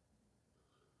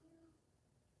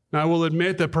 Now, I will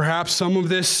admit that perhaps some of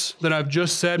this that I've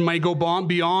just said might go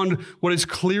beyond what is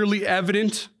clearly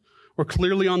evident or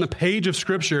clearly on the page of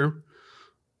Scripture,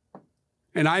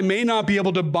 and I may not be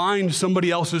able to bind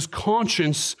somebody else's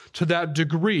conscience to that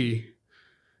degree.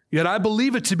 Yet I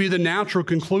believe it to be the natural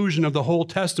conclusion of the whole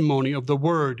testimony of the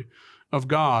Word of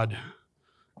God.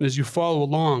 And as you follow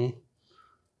along,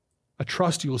 I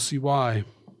trust you will see why.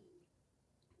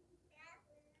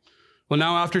 Well,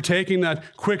 now, after taking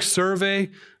that quick survey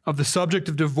of the subject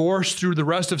of divorce through the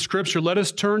rest of Scripture, let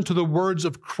us turn to the words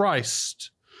of Christ,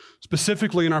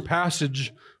 specifically in our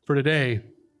passage for today.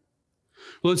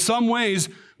 Well, in some ways,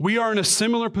 we are in a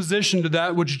similar position to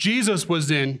that which Jesus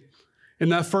was in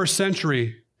that first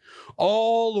century.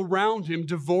 All around him,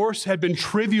 divorce had been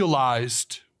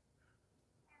trivialized,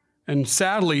 and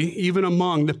sadly, even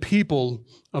among the people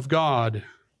of God.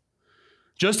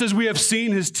 Just as we have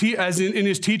seen in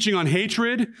his teaching on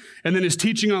hatred and then his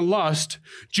teaching on lust,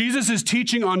 Jesus'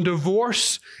 teaching on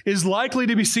divorce is likely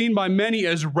to be seen by many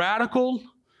as radical,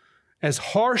 as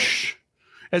harsh,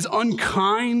 as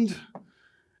unkind,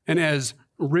 and as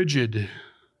rigid.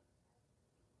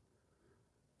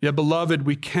 Yet, beloved,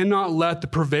 we cannot let the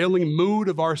prevailing mood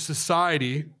of our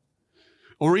society,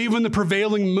 or even the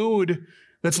prevailing mood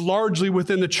that's largely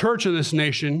within the church of this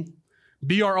nation,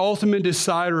 be our ultimate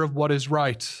decider of what is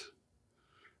right,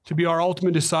 to be our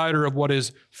ultimate decider of what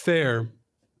is fair,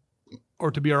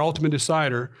 or to be our ultimate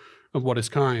decider of what is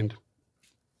kind.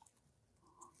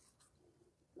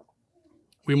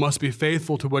 We must be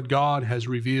faithful to what God has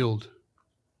revealed.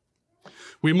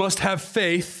 We must have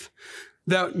faith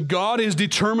that God is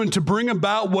determined to bring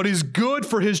about what is good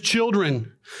for his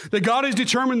children. That God is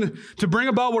determined to bring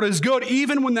about what is good,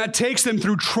 even when that takes them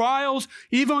through trials,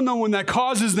 even though when that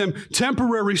causes them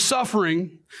temporary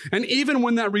suffering, and even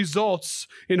when that results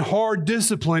in hard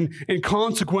discipline and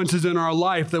consequences in our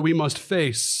life that we must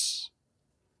face.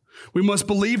 We must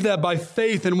believe that by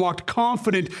faith and walk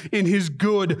confident in his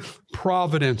good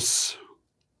providence.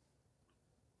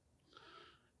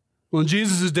 Well, in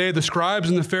Jesus' day, the scribes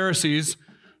and the Pharisees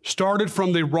started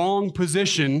from the wrong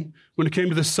position when it came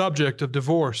to the subject of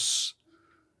divorce,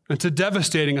 and to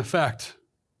devastating effect.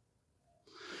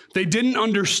 They didn't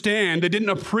understand, they didn't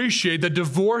appreciate that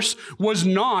divorce was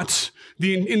not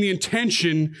in the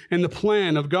intention and the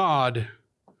plan of God.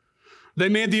 They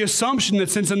made the assumption that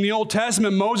since in the Old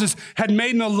Testament Moses had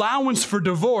made an allowance for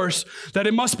divorce, that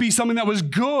it must be something that was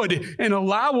good and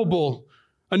allowable,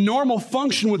 a normal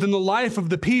function within the life of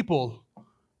the people,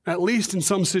 at least in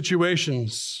some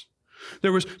situations.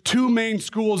 There was two main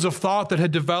schools of thought that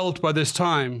had developed by this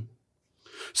time.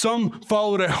 Some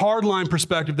followed a hardline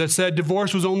perspective that said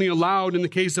divorce was only allowed in the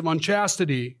case of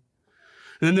unchastity.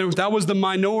 And then that was the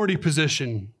minority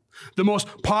position. The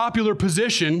most popular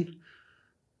position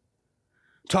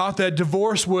taught that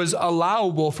divorce was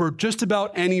allowable for just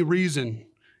about any reason.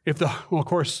 Of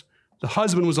course, the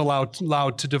husband was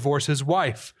allowed to divorce his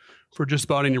wife for just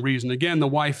about any reason. Again, the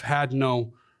wife had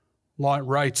no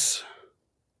rights.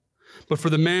 But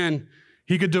for the man,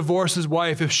 he could divorce his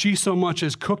wife if she so much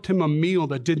as cooked him a meal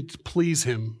that didn't please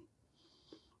him.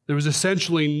 There was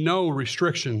essentially no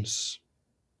restrictions.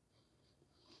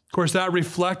 Of course, that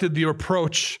reflected the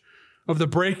approach of the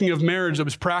breaking of marriage that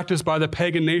was practiced by the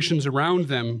pagan nations around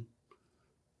them,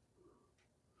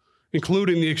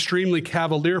 including the extremely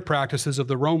cavalier practices of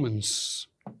the Romans.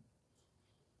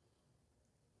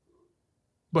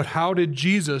 But how did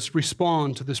Jesus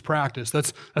respond to this practice?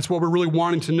 That's what we're really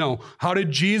wanting to know. How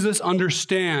did Jesus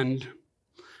understand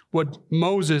what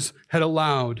Moses had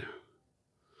allowed?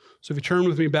 So if you turn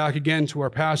with me back again to our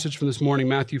passage from this morning,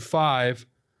 Matthew 5,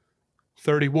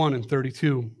 31 and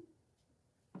 32.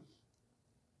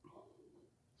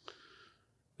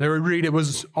 There we read, "It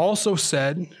was also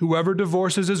said, whoever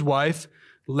divorces his wife,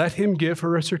 let him give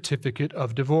her a certificate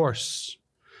of divorce.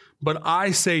 But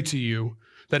I say to you,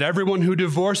 that everyone who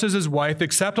divorces his wife,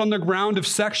 except on the ground of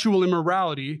sexual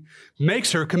immorality,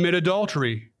 makes her commit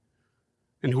adultery.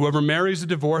 And whoever marries a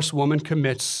divorced woman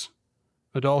commits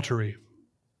adultery."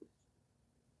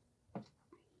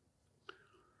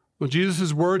 Well,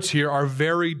 Jesus' words here are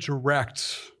very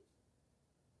direct.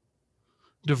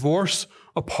 Divorce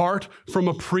apart from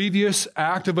a previous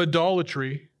act of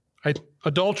adultery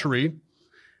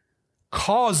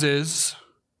causes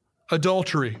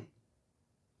adultery.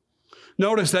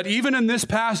 Notice that even in this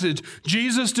passage,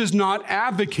 Jesus does not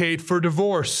advocate for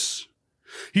divorce.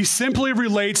 He simply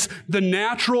relates the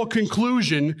natural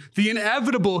conclusion, the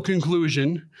inevitable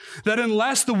conclusion, that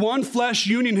unless the one flesh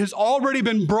union has already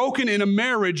been broken in a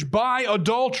marriage by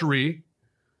adultery,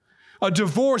 a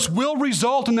divorce will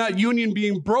result in that union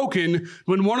being broken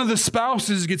when one of the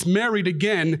spouses gets married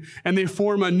again and they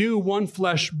form a new one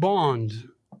flesh bond.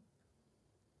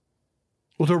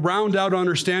 Well, to round out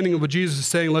understanding of what Jesus is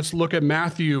saying, let's look at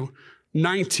Matthew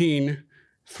 19,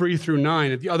 3 through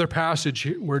 9, at the other passage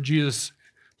where Jesus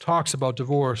talks about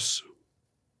divorce.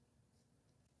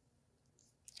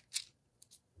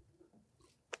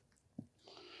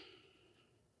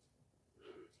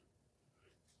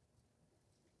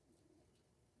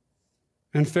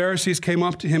 And Pharisees came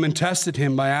up to him and tested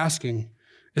him by asking,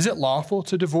 "Is it lawful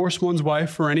to divorce one's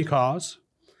wife for any cause?"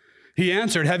 He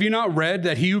answered, "Have you not read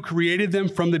that he who created them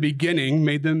from the beginning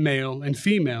made them male and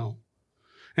female?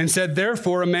 And said,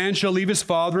 therefore, a man shall leave his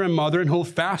father and mother and hold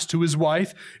fast to his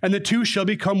wife, and the two shall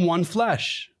become one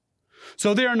flesh.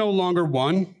 So they are no longer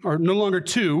one, or no longer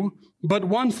two, but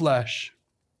one flesh.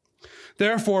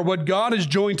 Therefore, what God has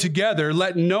joined together,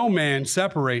 let no man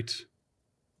separate."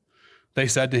 They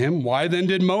said to him, "Why then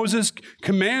did Moses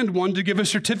command one to give a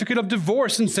certificate of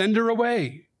divorce and send her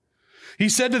away?" He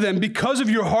said to them, "Because of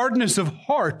your hardness of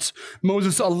heart,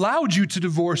 Moses allowed you to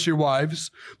divorce your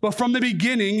wives, but from the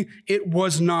beginning it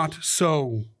was not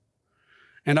so.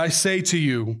 And I say to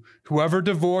you, whoever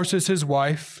divorces his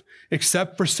wife,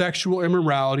 except for sexual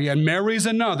immorality, and marries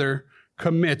another,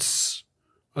 commits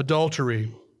adultery."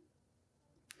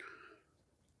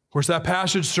 Of course, that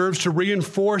passage serves to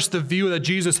reinforce the view that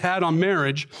Jesus had on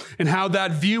marriage and how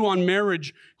that view on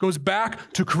marriage goes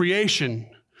back to creation.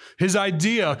 His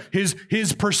idea,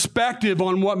 his perspective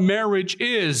on what marriage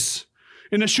is.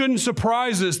 And it shouldn't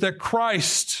surprise us that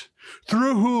Christ,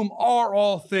 through whom are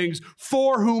all things,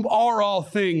 for whom are all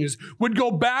things, would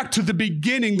go back to the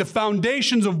beginning, the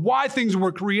foundations of why things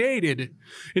were created,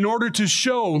 in order to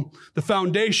show the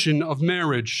foundation of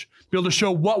marriage, be able to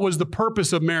show what was the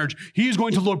purpose of marriage. He's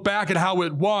going to look back at how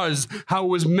it was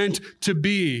meant to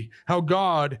be, how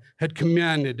God had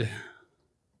commanded.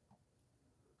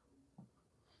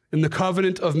 In the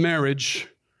covenant of marriage,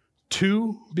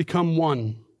 two become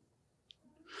one.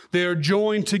 They are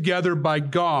joined together by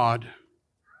God.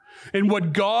 And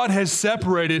what God has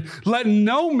separated, let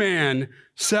no man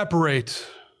separate.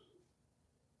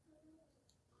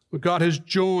 What God has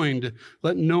joined,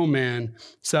 let no man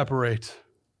separate.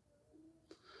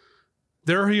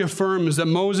 There he affirms that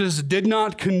Moses did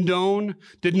not condone,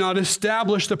 did not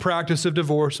establish the practice of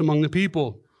divorce among the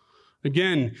people.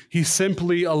 Again, he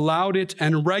simply allowed it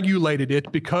and regulated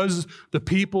it because the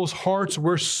people's hearts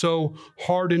were so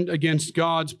hardened against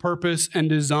God's purpose and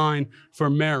design for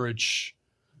marriage.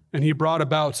 And he brought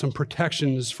about some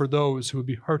protections for those who would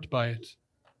be hurt by it.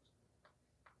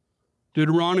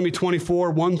 Deuteronomy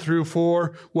 24,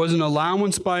 1-4 was an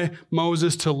allowance by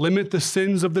Moses to limit the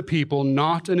sins of the people,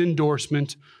 not an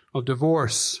endorsement of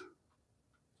divorce.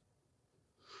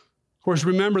 Of course,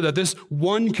 remember that this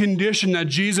one condition that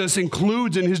Jesus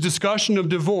includes in his discussion of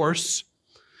divorce,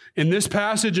 in this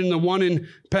passage and the one in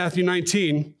Matthew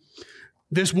 19,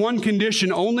 this one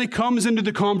condition only comes into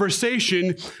the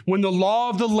conversation when the law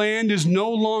of the land is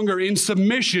no longer in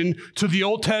submission to the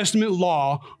Old Testament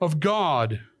law of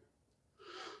God.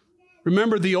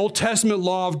 Remember, the Old Testament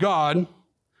law of God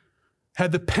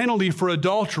had the penalty for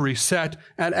adultery set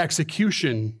at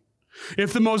execution.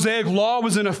 If the Mosaic law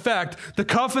was in effect, the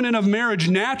covenant of marriage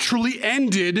naturally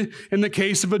ended in the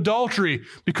case of adultery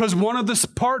because one of the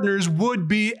partners would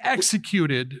be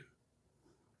executed.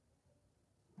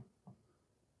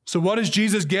 So what is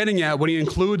Jesus getting at when he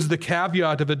includes the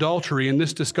caveat of adultery in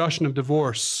this discussion of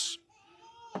divorce?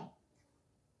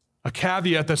 A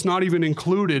caveat that's not even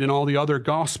included in all the other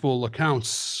gospel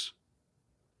accounts.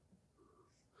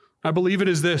 I believe it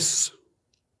is this: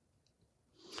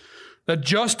 that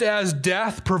just as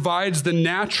death provides the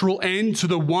natural end to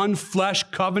the one flesh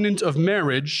covenant of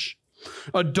marriage,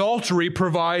 adultery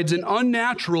provides an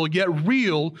unnatural yet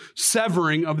real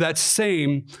severing of that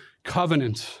same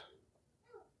covenant.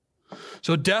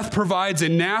 So death provides a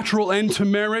natural end to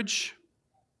marriage.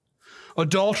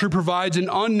 Adultery provides an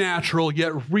unnatural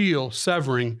yet real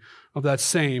severing of that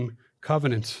same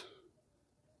covenant.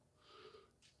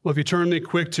 Well, if you turn me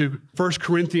quick to 1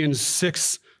 Corinthians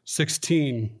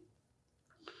 6:16.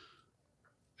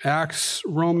 Acts,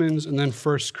 Romans, and then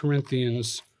 1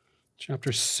 Corinthians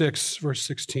chapter 6, verse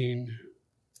 16.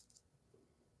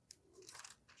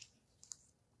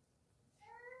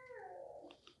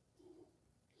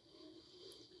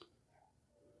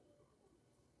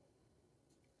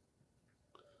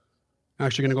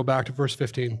 Actually, going to go back to verse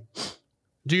 15.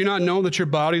 Do you not know that your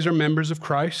bodies are members of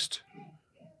Christ?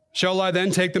 Shall I then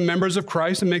take the members of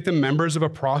Christ and make them members of a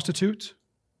prostitute?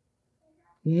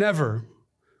 Never.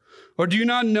 Or do you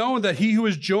not know that he who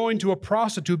is joined to a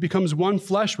prostitute becomes one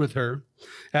flesh with her?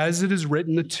 As it is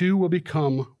written, the two will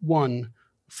become one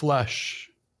flesh.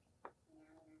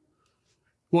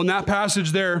 Well, in that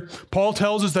passage there, Paul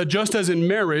tells us that just as in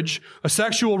marriage, a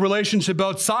sexual relationship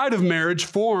outside of marriage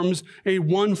forms a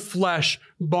one flesh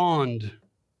bond.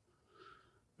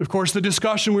 Of course, the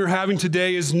discussion we're having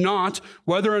today is not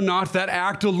whether or not that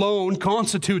act alone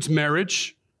constitutes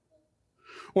marriage,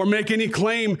 or make any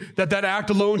claim that that act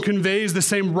alone conveys the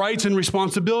same rights and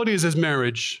responsibilities as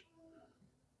marriage.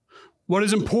 What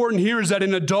is important here is that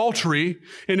in adultery,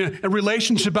 in a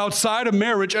relationship outside of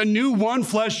marriage, a new one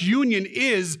flesh union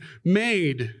is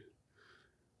made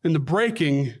in the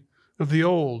breaking of the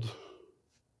old.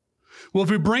 Well, if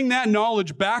we bring that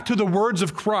knowledge back to the words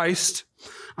of Christ,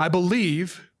 I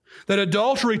believe that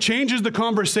adultery changes the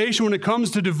conversation when it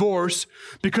comes to divorce,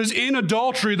 because in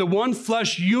adultery, the one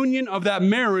flesh union of that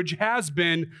marriage has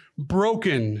been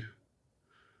broken.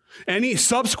 Any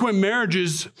subsequent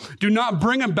marriages do not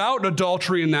bring about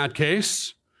adultery in that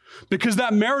case, because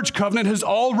that marriage covenant has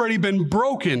already been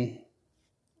broken.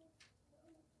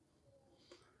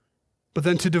 But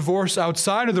then to divorce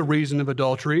outside of the reason of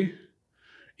adultery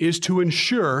is to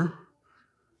ensure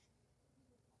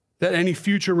that any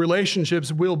future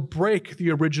relationships will break the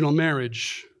original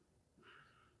marriage.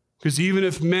 Because even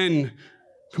if men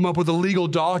come up with a legal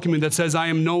document that says, I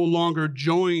am no longer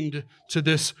joined to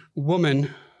this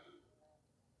woman,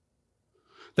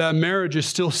 that marriage is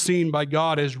still seen by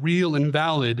God as real and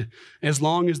valid as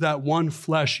long as that one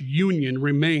flesh union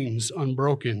remains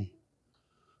unbroken.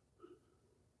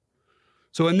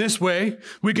 So in this way,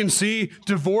 we can see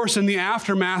divorce in the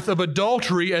aftermath of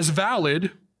adultery as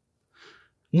valid.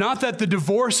 Not that the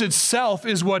divorce itself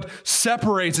is what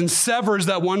separates and severs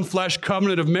that one flesh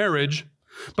covenant of marriage,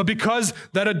 but because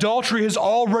that adultery has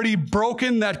already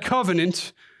broken that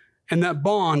covenant and that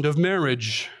bond of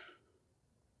marriage.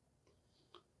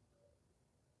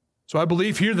 So I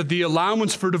believe here that the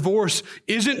allowance for divorce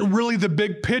isn't really the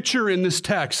big picture in this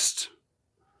text.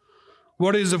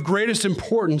 What is of greatest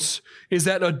importance is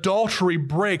that adultery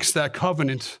breaks that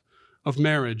covenant of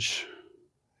marriage.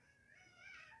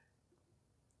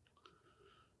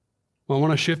 Well, I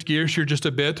want to shift gears here just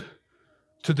a bit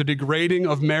to the degrading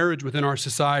of marriage within our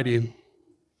society.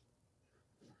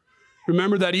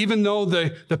 Remember that even though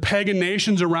the pagan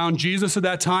nations around Jesus at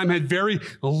that time had very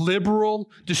liberal,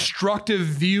 destructive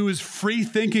views,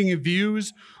 free-thinking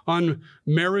views on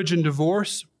marriage and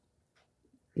divorce,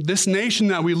 this nation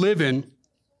that we live in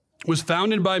was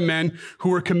founded by men who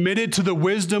were committed to the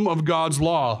wisdom of God's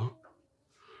law.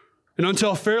 And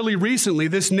until fairly recently,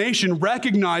 this nation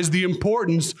recognized the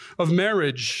importance of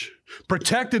marriage,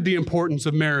 protected the importance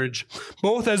of marriage,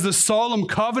 both as the solemn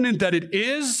covenant that it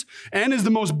is and as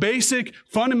the most basic,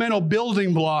 fundamental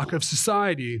building block of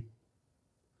society.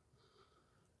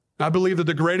 I believe that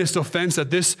the greatest offense that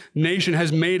this nation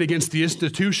has made against the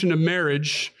institution of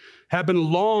marriage happened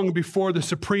long before the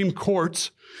Supreme Court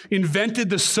invented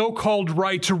the so-called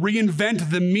right to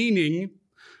reinvent the meaning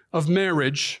of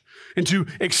marriage and to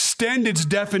extend its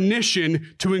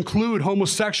definition to include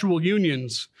homosexual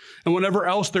unions and whatever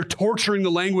else they're torturing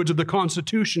the language of the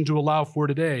Constitution to allow for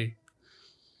today.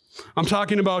 I'm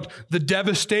talking about the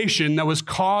devastation that was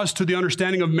caused to the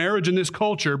understanding of marriage in this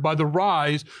culture by the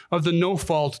rise of the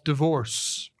no-fault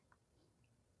divorce.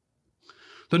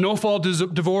 The no-fault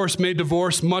divorce made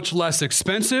divorce much less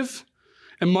expensive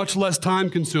and much less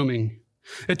time-consuming.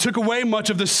 It took away much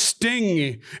of the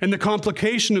sting and the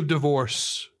complication of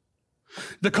divorce.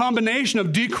 The combination of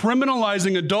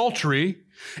decriminalizing adultery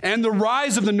and the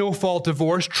rise of the no-fault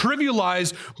divorce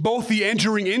trivialized both the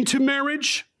entering into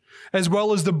marriage as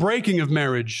well as the breaking of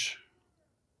marriage.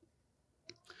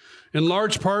 In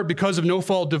large part because of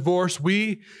no-fault divorce,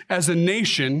 we as a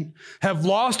nation have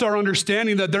lost our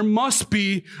understanding that there must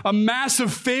be a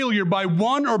massive failure by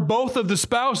one or both of the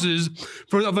spouses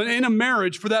in a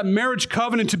marriage for that marriage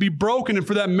covenant to be broken and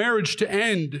for that marriage to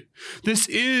end. This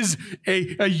is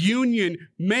a union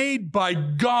made by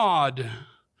God.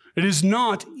 It is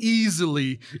not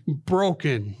easily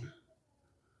broken.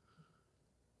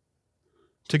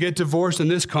 To get divorced in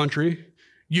this country,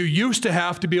 you used to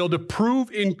have to be able to prove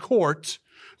in court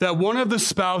that one of the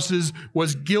spouses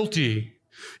was guilty.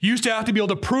 You used to have to be able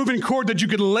to prove in court that you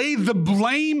could lay the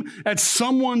blame at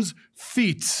someone's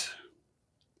feet.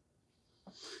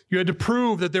 You had to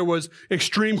prove that there was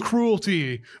extreme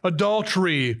cruelty,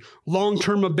 adultery,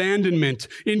 long-term abandonment,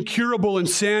 incurable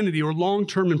insanity, or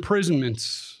long-term imprisonment.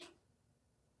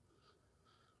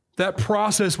 That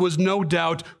process was no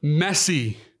doubt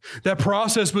messy. That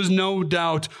process was no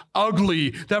doubt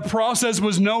ugly. That process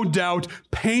was no doubt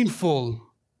painful.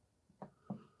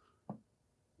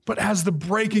 But as the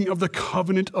breaking of the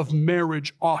covenant of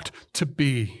marriage ought to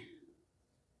be.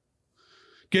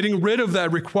 Getting rid of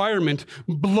that requirement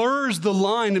blurs the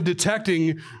line of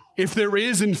detecting if there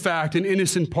is, in fact, an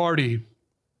innocent party.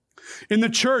 In the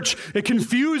church, it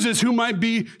confuses who might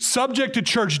be subject to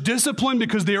church discipline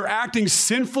because they are acting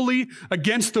sinfully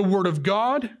against the Word of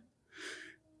God.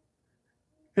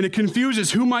 And it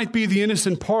confuses who might be the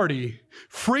innocent party,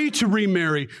 free to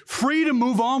remarry, free to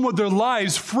move on with their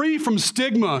lives, free from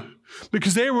stigma,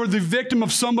 because they were the victim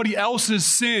of somebody else's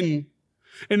sin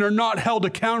and are not held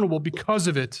accountable because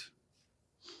of it.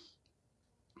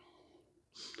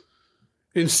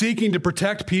 In seeking to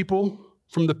protect people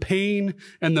from the pain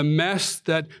and the mess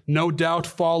that no doubt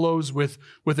follows with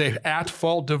a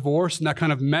at-fault divorce and that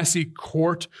kind of messy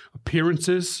court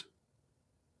appearances,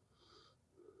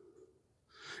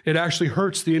 it actually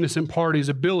hurts the innocent party's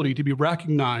ability to be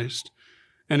recognized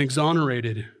and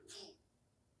exonerated.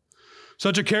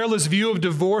 Such a careless view of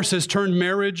divorce has turned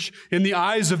marriage, in the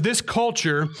eyes of this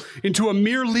culture, into a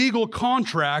mere legal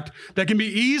contract that can be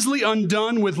easily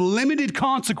undone with limited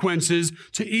consequences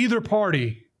to either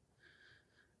party.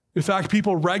 In fact,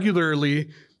 people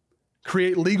regularly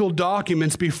create legal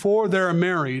documents before they're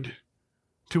married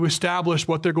to establish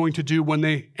what they're going to do when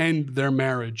they end their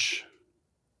marriage.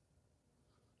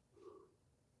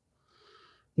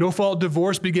 No-fault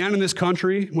divorce began in this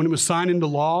country when it was signed into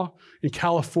law in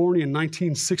California in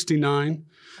 1969,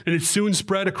 and it soon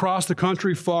spread across the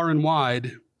country far and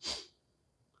wide.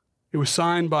 It was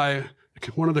signed by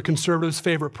one of the conservatives'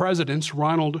 favorite presidents,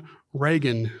 Ronald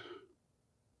Reagan.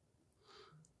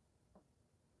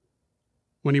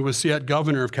 when he was yet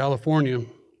governor of California.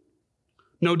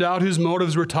 No doubt his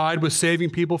motives were tied with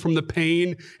saving people from the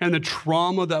pain and the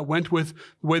trauma that went with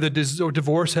the way the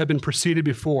divorce had been preceded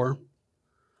before.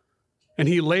 And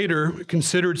he later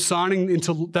considered signing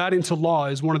into law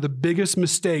as one of the biggest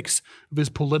mistakes of his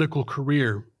political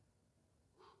career.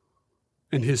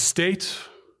 And his state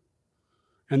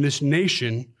and this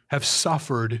nation have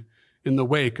suffered in the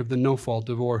wake of the no-fault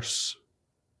divorce.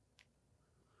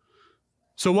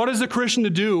 So what is the Christian to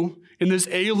do in this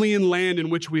alien land in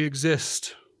which we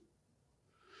exist?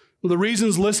 Well, the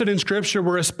reasons listed in Scripture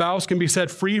where a spouse can be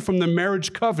set free from the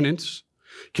marriage covenant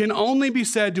can only be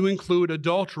said to include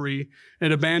adultery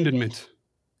and abandonment.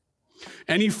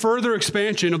 Any further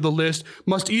expansion of the list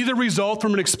must either result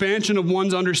from an expansion of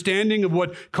one's understanding of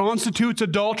what constitutes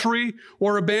adultery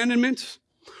or abandonment,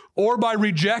 or by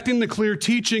rejecting the clear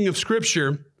teaching of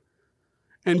Scripture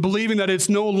and believing that it's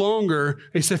no longer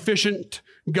a sufficient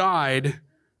guide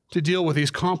to deal with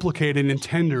these complicated and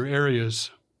tender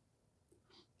areas.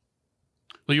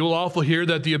 You will also hear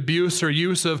that the abuse or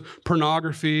use of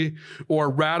pornography or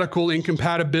radical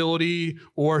incompatibility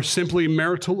or simply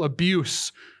marital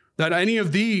abuse, that any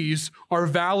of these are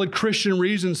valid Christian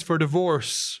reasons for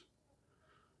divorce.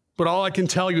 But all I can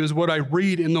tell you is what I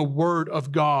read in the Word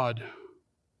of God.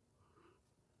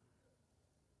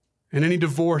 And any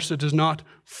divorce that does not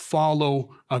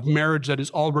follow a marriage that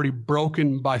is already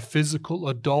broken by physical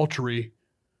adultery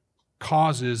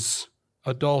causes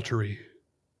adultery.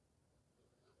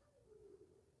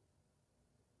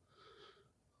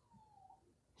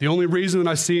 The only reason that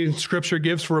I see in Scripture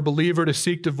gives for a believer to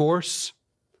seek divorce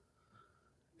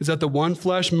is that the one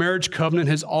flesh marriage covenant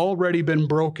has already been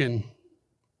broken.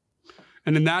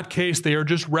 And in that case, they are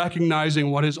just recognizing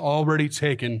what has already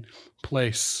taken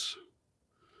place.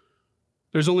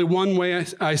 There's only one way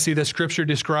I see that Scripture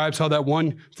describes how that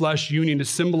one flesh union is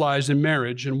symbolized in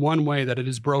marriage, and one way that it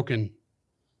is broken.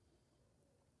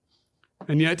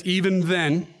 And yet, even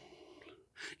then,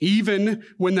 even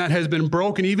when that has been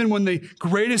broken, even when the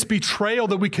greatest betrayal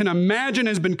that we can imagine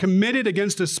has been committed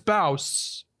against a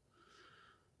spouse,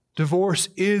 divorce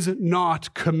is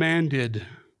not commanded.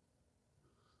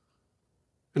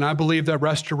 And I believe that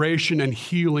restoration and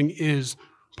healing is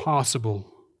possible.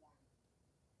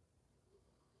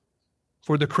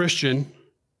 For the Christian,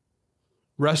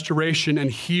 restoration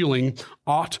and healing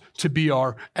ought to be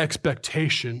our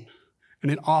expectation,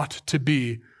 and it ought to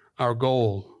be our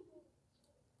goal.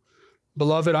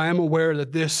 Beloved, I am aware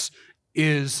that this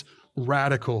is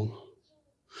radical.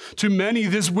 To many,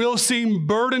 this will seem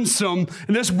burdensome,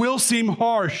 and this will seem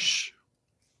harsh.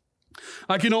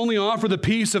 I can only offer the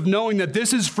peace of knowing that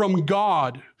this is from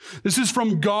God. This is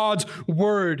from God's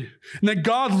Word, and that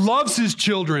God loves His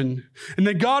children, and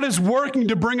that God is working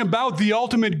to bring about the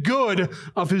ultimate good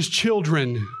of His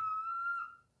children.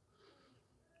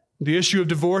 The issue of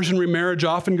divorce and remarriage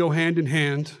often go hand in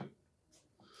hand.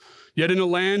 Yet in a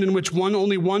land in which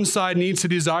only one side needs to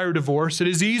desire divorce, it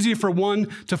is easy for one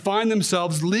to find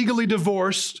themselves legally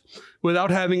divorced without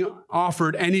having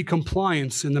offered any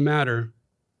compliance in the matter.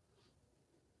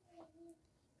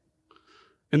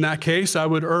 In that case, I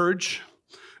would urge,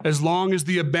 as long as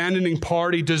the abandoning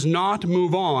party does not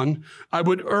move on, I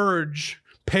would urge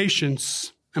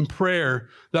patience and prayer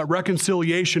that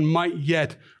reconciliation might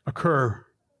yet occur.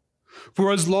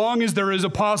 For as long as there is a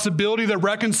possibility that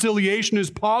reconciliation is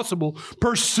possible,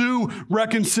 pursue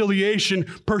reconciliation,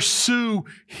 pursue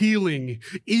healing,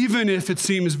 even if it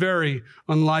seems very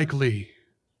unlikely.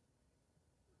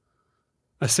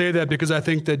 I say that because I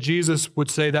think that Jesus would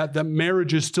say that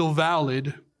marriage is still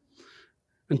valid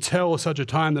until such a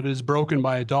time that it is broken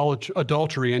by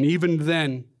adultery. And even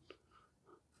then,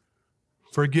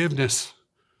 forgiveness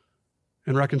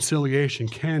and reconciliation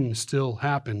can still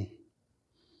happen.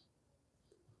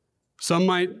 Some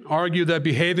might argue that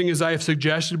behaving as I have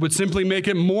suggested would simply make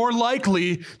it more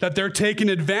likely that they're taken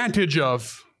advantage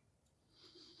of.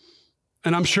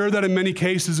 And I'm sure that in many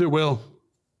cases it will.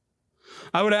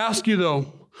 I would ask you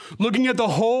though, looking at the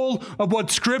whole of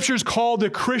what Scriptures call the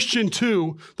Christian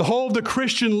too, the whole of the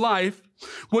Christian life,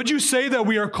 would you say that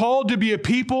we are called to be a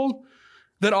people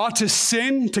that ought to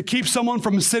sin to keep someone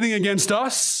from sinning against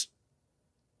us?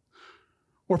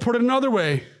 Or put it another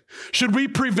way, should we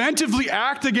preventively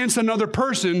act against another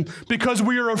person because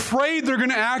we are afraid they're going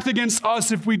to act against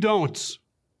us if we don't?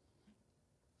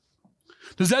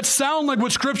 Does that sound like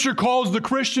what Scripture calls the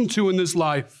Christian to in this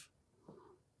life?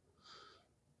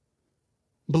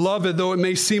 Beloved, though it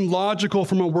may seem logical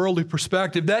from a worldly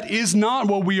perspective, that is not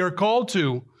what we are called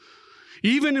to.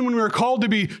 Even when we are called to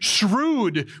be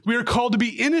shrewd, we are called to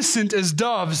be innocent as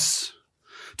doves,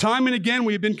 Time and again,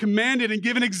 we have been commanded and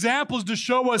given examples to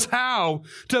show us how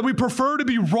that we prefer to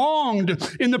be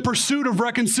wronged in the pursuit of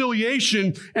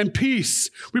reconciliation and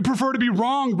peace. We prefer to be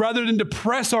wronged rather than to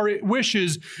press our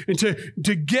wishes and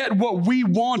to get what we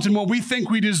want and what we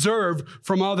think we deserve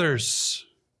from others.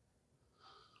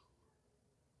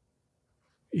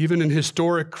 Even in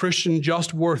historic Christian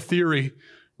just war theory,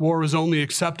 war is only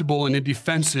acceptable in a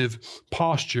defensive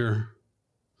posture,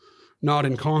 not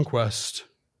in conquest.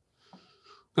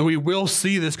 And we will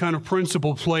see this kind of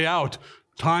principle play out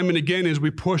time and again as we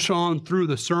push on through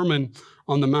the Sermon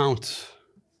on the Mount.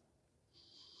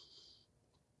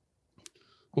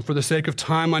 Well, for the sake of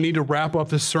time, I need to wrap up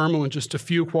this sermon with just a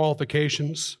few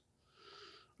qualifications.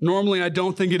 Normally, I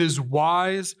don't think it is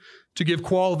wise to give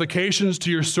qualifications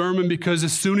to your sermon because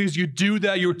as soon as you do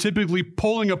that, you're typically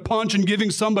pulling a punch and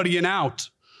giving somebody an out.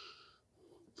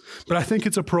 But I think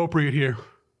it's appropriate here.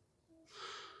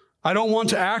 I don't want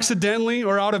to accidentally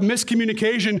or out of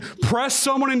miscommunication press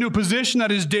someone into a position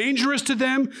that is dangerous to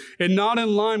them and not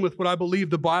in line with what I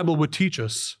believe the Bible would teach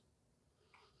us.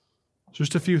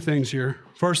 Just a few things here.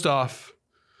 First off,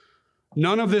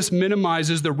 none of this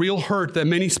minimizes the real hurt that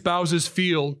many spouses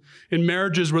feel in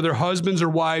marriages where their husbands or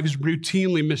wives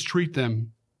routinely mistreat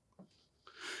them.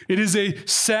 It is a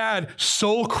sad,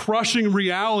 soul-crushing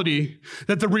reality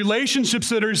that the relationships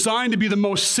that are designed to be the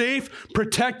most safe,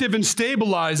 protective, and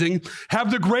stabilizing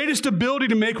have the greatest ability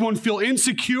to make one feel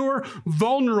insecure,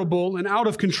 vulnerable, and out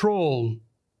of control.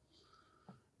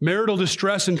 Marital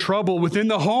distress and trouble within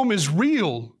the home is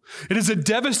real. It is a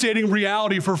devastating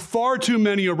reality for far too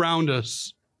many around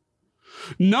us.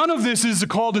 None of this is a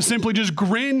call to simply just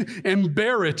grin and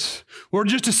bear it, or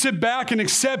just to sit back and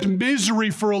accept misery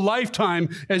for a lifetime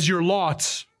as your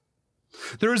lot.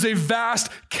 There is a vast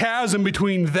chasm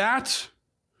between that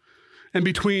and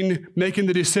between making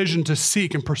the decision to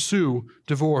seek and pursue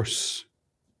divorce.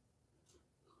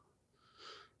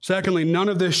 Secondly, none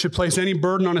of this should place any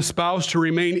burden on a spouse to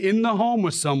remain in the home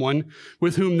with someone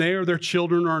with whom they or their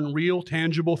children are in real,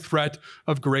 tangible threat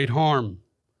of great harm.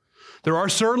 There are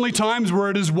certainly times where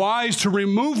it is wise to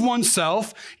remove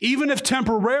oneself, even if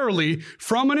temporarily,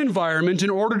 from an environment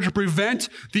in order to prevent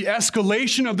the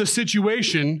escalation of the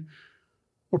situation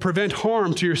or prevent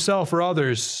harm to yourself or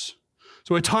others.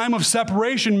 So a time of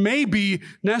separation may be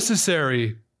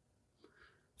necessary.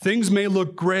 Things may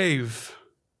look grave.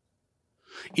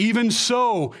 Even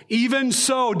so,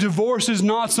 divorce is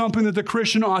not something that the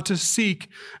Christian ought to seek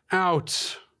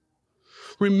out.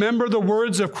 Remember the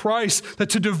words of Christ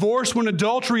that to divorce when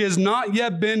adultery has not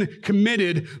yet been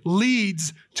committed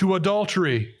leads to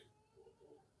adultery.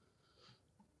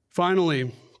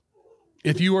 Finally,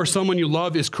 if you or someone you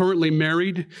love is currently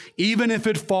married, even if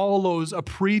it follows a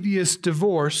previous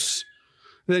divorce,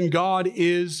 then God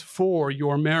is for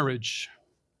your marriage.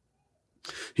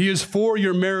 He is for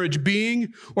your marriage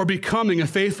being or becoming a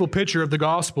faithful picture of the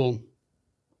gospel.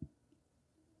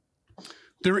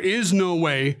 There is no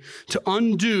way to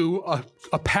undo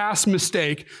a past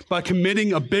mistake by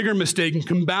committing a bigger mistake and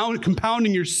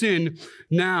compounding your sin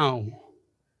now.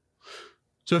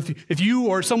 So if you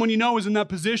or someone you know is in that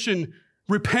position,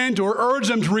 repent or urge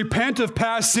them to repent of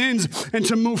past sins and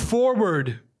to move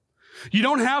forward. You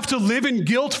don't have to live in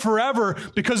guilt forever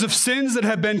because of sins that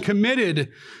have been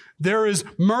committed. There is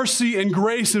mercy and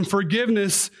grace and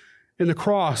forgiveness in the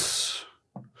cross.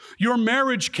 Your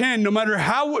marriage can, no matter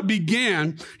how it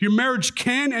began, your marriage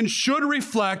can and should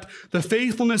reflect the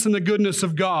faithfulness and the goodness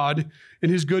of God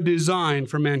and His good design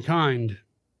for mankind.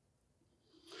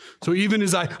 So even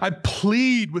as I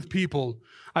plead with people,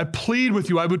 I plead with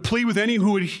you, I would plead with any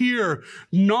who would hear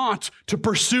not to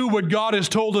pursue what God has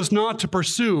told us not to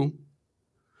pursue.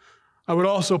 I would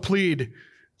also plead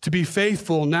to be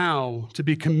faithful now, to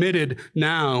be committed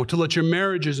now, to let your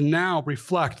marriages now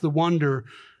reflect the wonder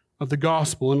of the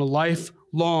gospel in a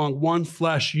lifelong one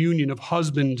flesh union of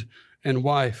husband and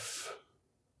wife.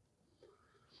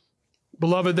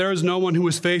 Beloved, there is no one who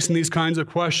is facing these kinds of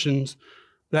questions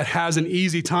that has an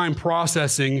easy time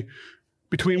processing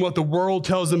between what the world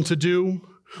tells them to do,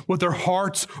 what their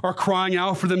hearts are crying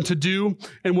out for them to do,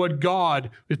 and what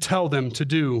God would tell them to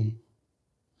do.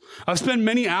 I've spent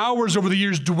many hours over the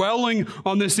years dwelling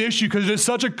on this issue because it is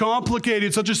such a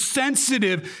complicated, such a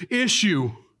sensitive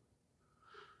issue.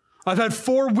 I've had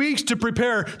 4 weeks to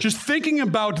prepare just thinking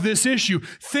about this issue,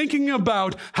 thinking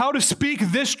about how to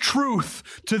speak this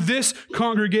truth to this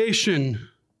congregation.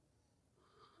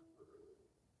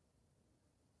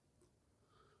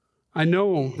 I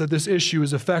know that this issue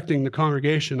is affecting the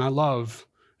congregation I love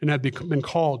and have been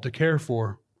called to care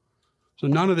for. So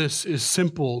none of this is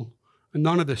simple and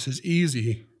none of this is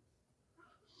easy.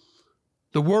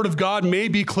 The Word of God may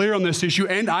be clear on this issue,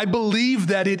 and I believe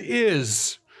that it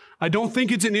is. I don't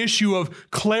think it's an issue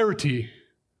of clarity.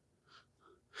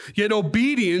 Yet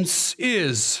obedience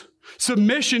is.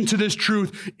 Submission to this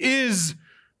truth is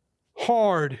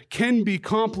hard, can be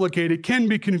complicated, can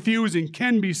be confusing,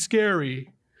 can be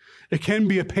scary. It can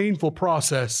be a painful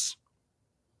process.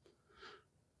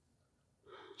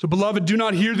 So, beloved, do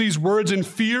not hear these words in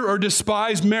fear or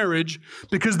despise marriage,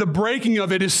 because the breaking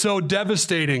of it is so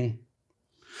devastating.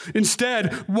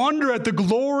 Instead, wonder at the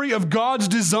glory of God's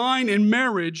design in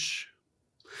marriage,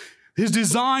 His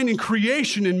design in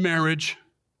creation in marriage,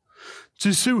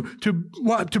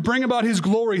 to bring about His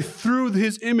glory through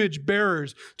His image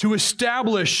bearers, to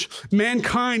establish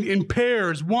mankind in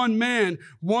pairs, one man,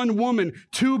 one woman,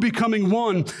 two becoming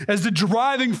one, as the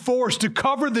driving force to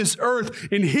cover this earth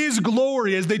in His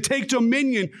glory as they take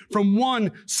dominion from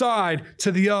one side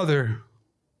to the other.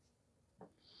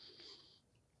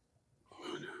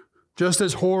 Just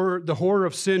as the horror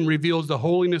of sin reveals the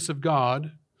holiness of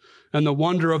God and the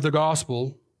wonder of the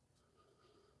gospel,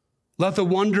 let the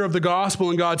wonder of the gospel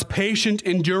and God's patient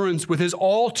endurance with His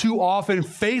all too often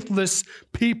faithless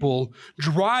people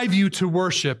drive you to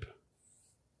worship.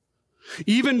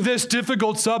 Even this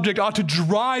difficult subject ought to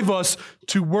drive us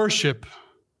to worship.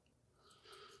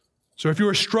 So if you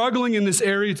are struggling in this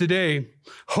area today,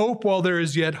 hope while there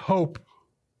is yet hope.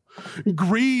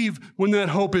 Grieve when that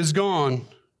hope is gone.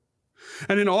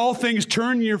 And in all things,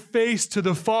 turn your face to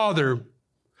the Father,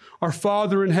 our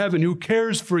Father in heaven, who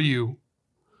cares for you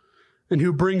and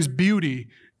who brings beauty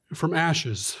from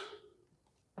ashes.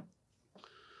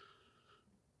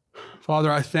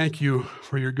 Father, I thank you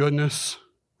for your goodness,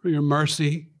 for your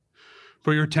mercy,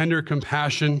 for your tender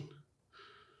compassion.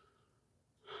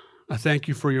 I thank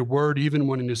you for your word, even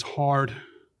when it is hard,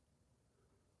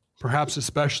 perhaps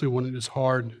especially when it is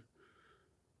hard,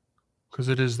 because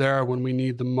it is there when we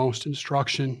need the most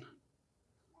instruction,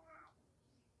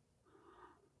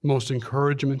 most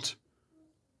encouragement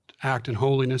to act in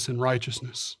holiness and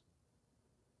righteousness.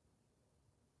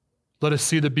 Let us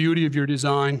see the beauty of your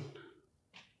design.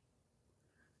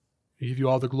 I give you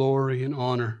all the glory and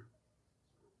honor.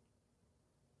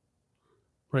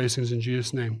 Praise in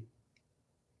Jesus' name.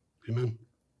 Amen.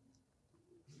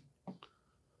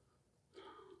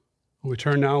 We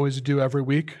turn now, as we do every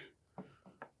week,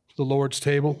 to the Lord's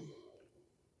table.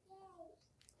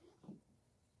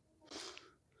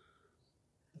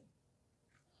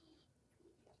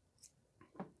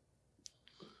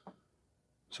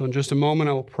 So in just a moment,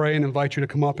 I will pray and invite you to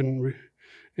come up and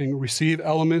receive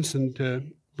elements and to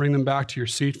bring them back to your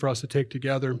seat for us to take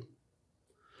together.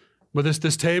 But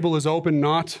this table is open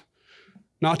not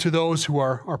to those who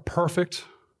are perfect,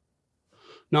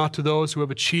 not to those who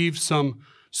have achieved some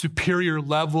superior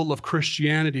level of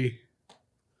Christianity,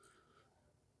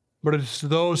 but it is to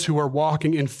those who are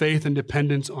walking in faith and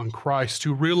dependence on Christ,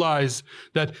 who realize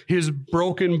that His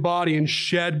broken body and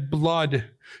shed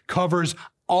blood covers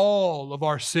all of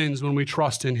our sins when we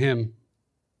trust in Him.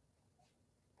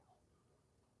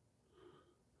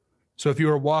 So if you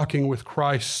are walking with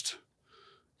Christ,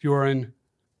 if you are in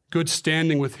good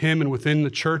standing with Him and within the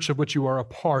church of which you are a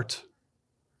part,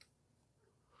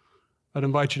 I'd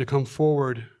invite you to come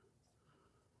forward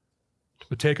to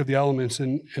partake of the elements,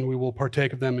 and we will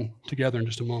partake of them together in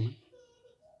just a moment.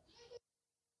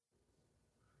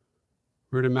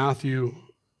 We're in Matthew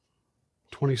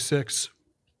 26.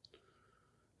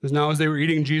 Now as they were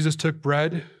eating, Jesus took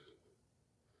bread,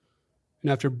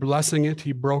 and after blessing it,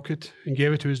 He broke it and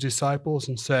gave it to His disciples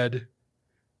and said,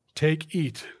 "Take,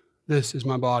 eat, this is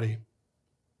my body."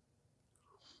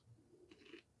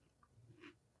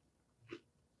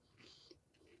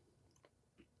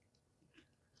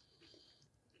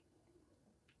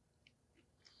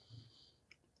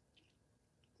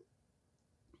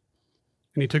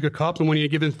 And He took a cup, and when He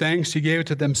had given thanks, He gave it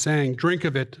to them, saying, "Drink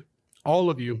of it, all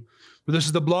of you, for this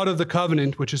is the blood of the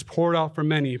covenant, which is poured out for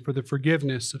many for the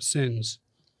forgiveness of sins."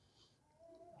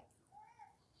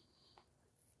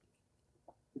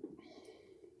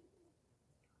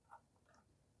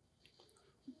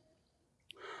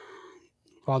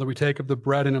 Father, we take of the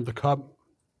bread and of the cup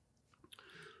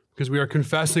because we are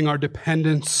confessing our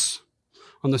dependence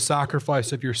on the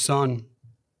sacrifice of your Son.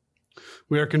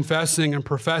 We are confessing and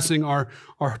professing our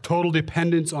total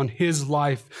dependence on His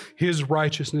life, His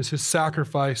righteousness, His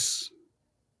sacrifice.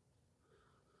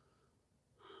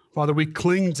 Father, we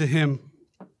cling to Him,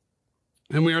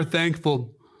 and we are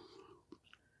thankful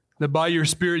that by your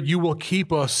Spirit you will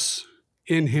keep us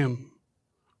in Him,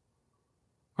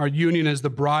 our union as the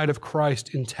bride of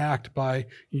Christ intact by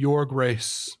your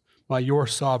grace, by your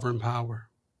sovereign power.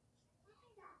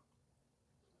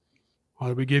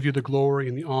 Father, we give you the glory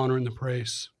and the honor and the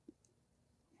praise.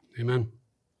 Amen.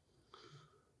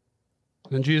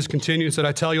 Then Jesus continues, said,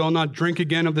 I tell you, I'll not drink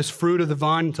again of this fruit of the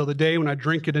vine until the day when I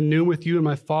drink it anew with you in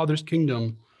my Father's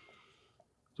kingdom.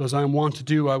 So as I am wont to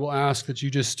do, I will ask that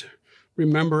you just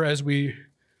remember as we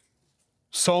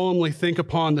solemnly think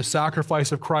upon the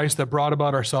sacrifice of Christ that brought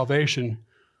about our salvation,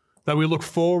 that we look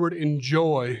forward in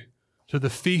joy to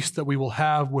the feast that we will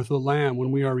have with the Lamb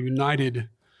when we are united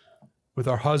with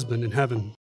our husband in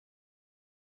heaven.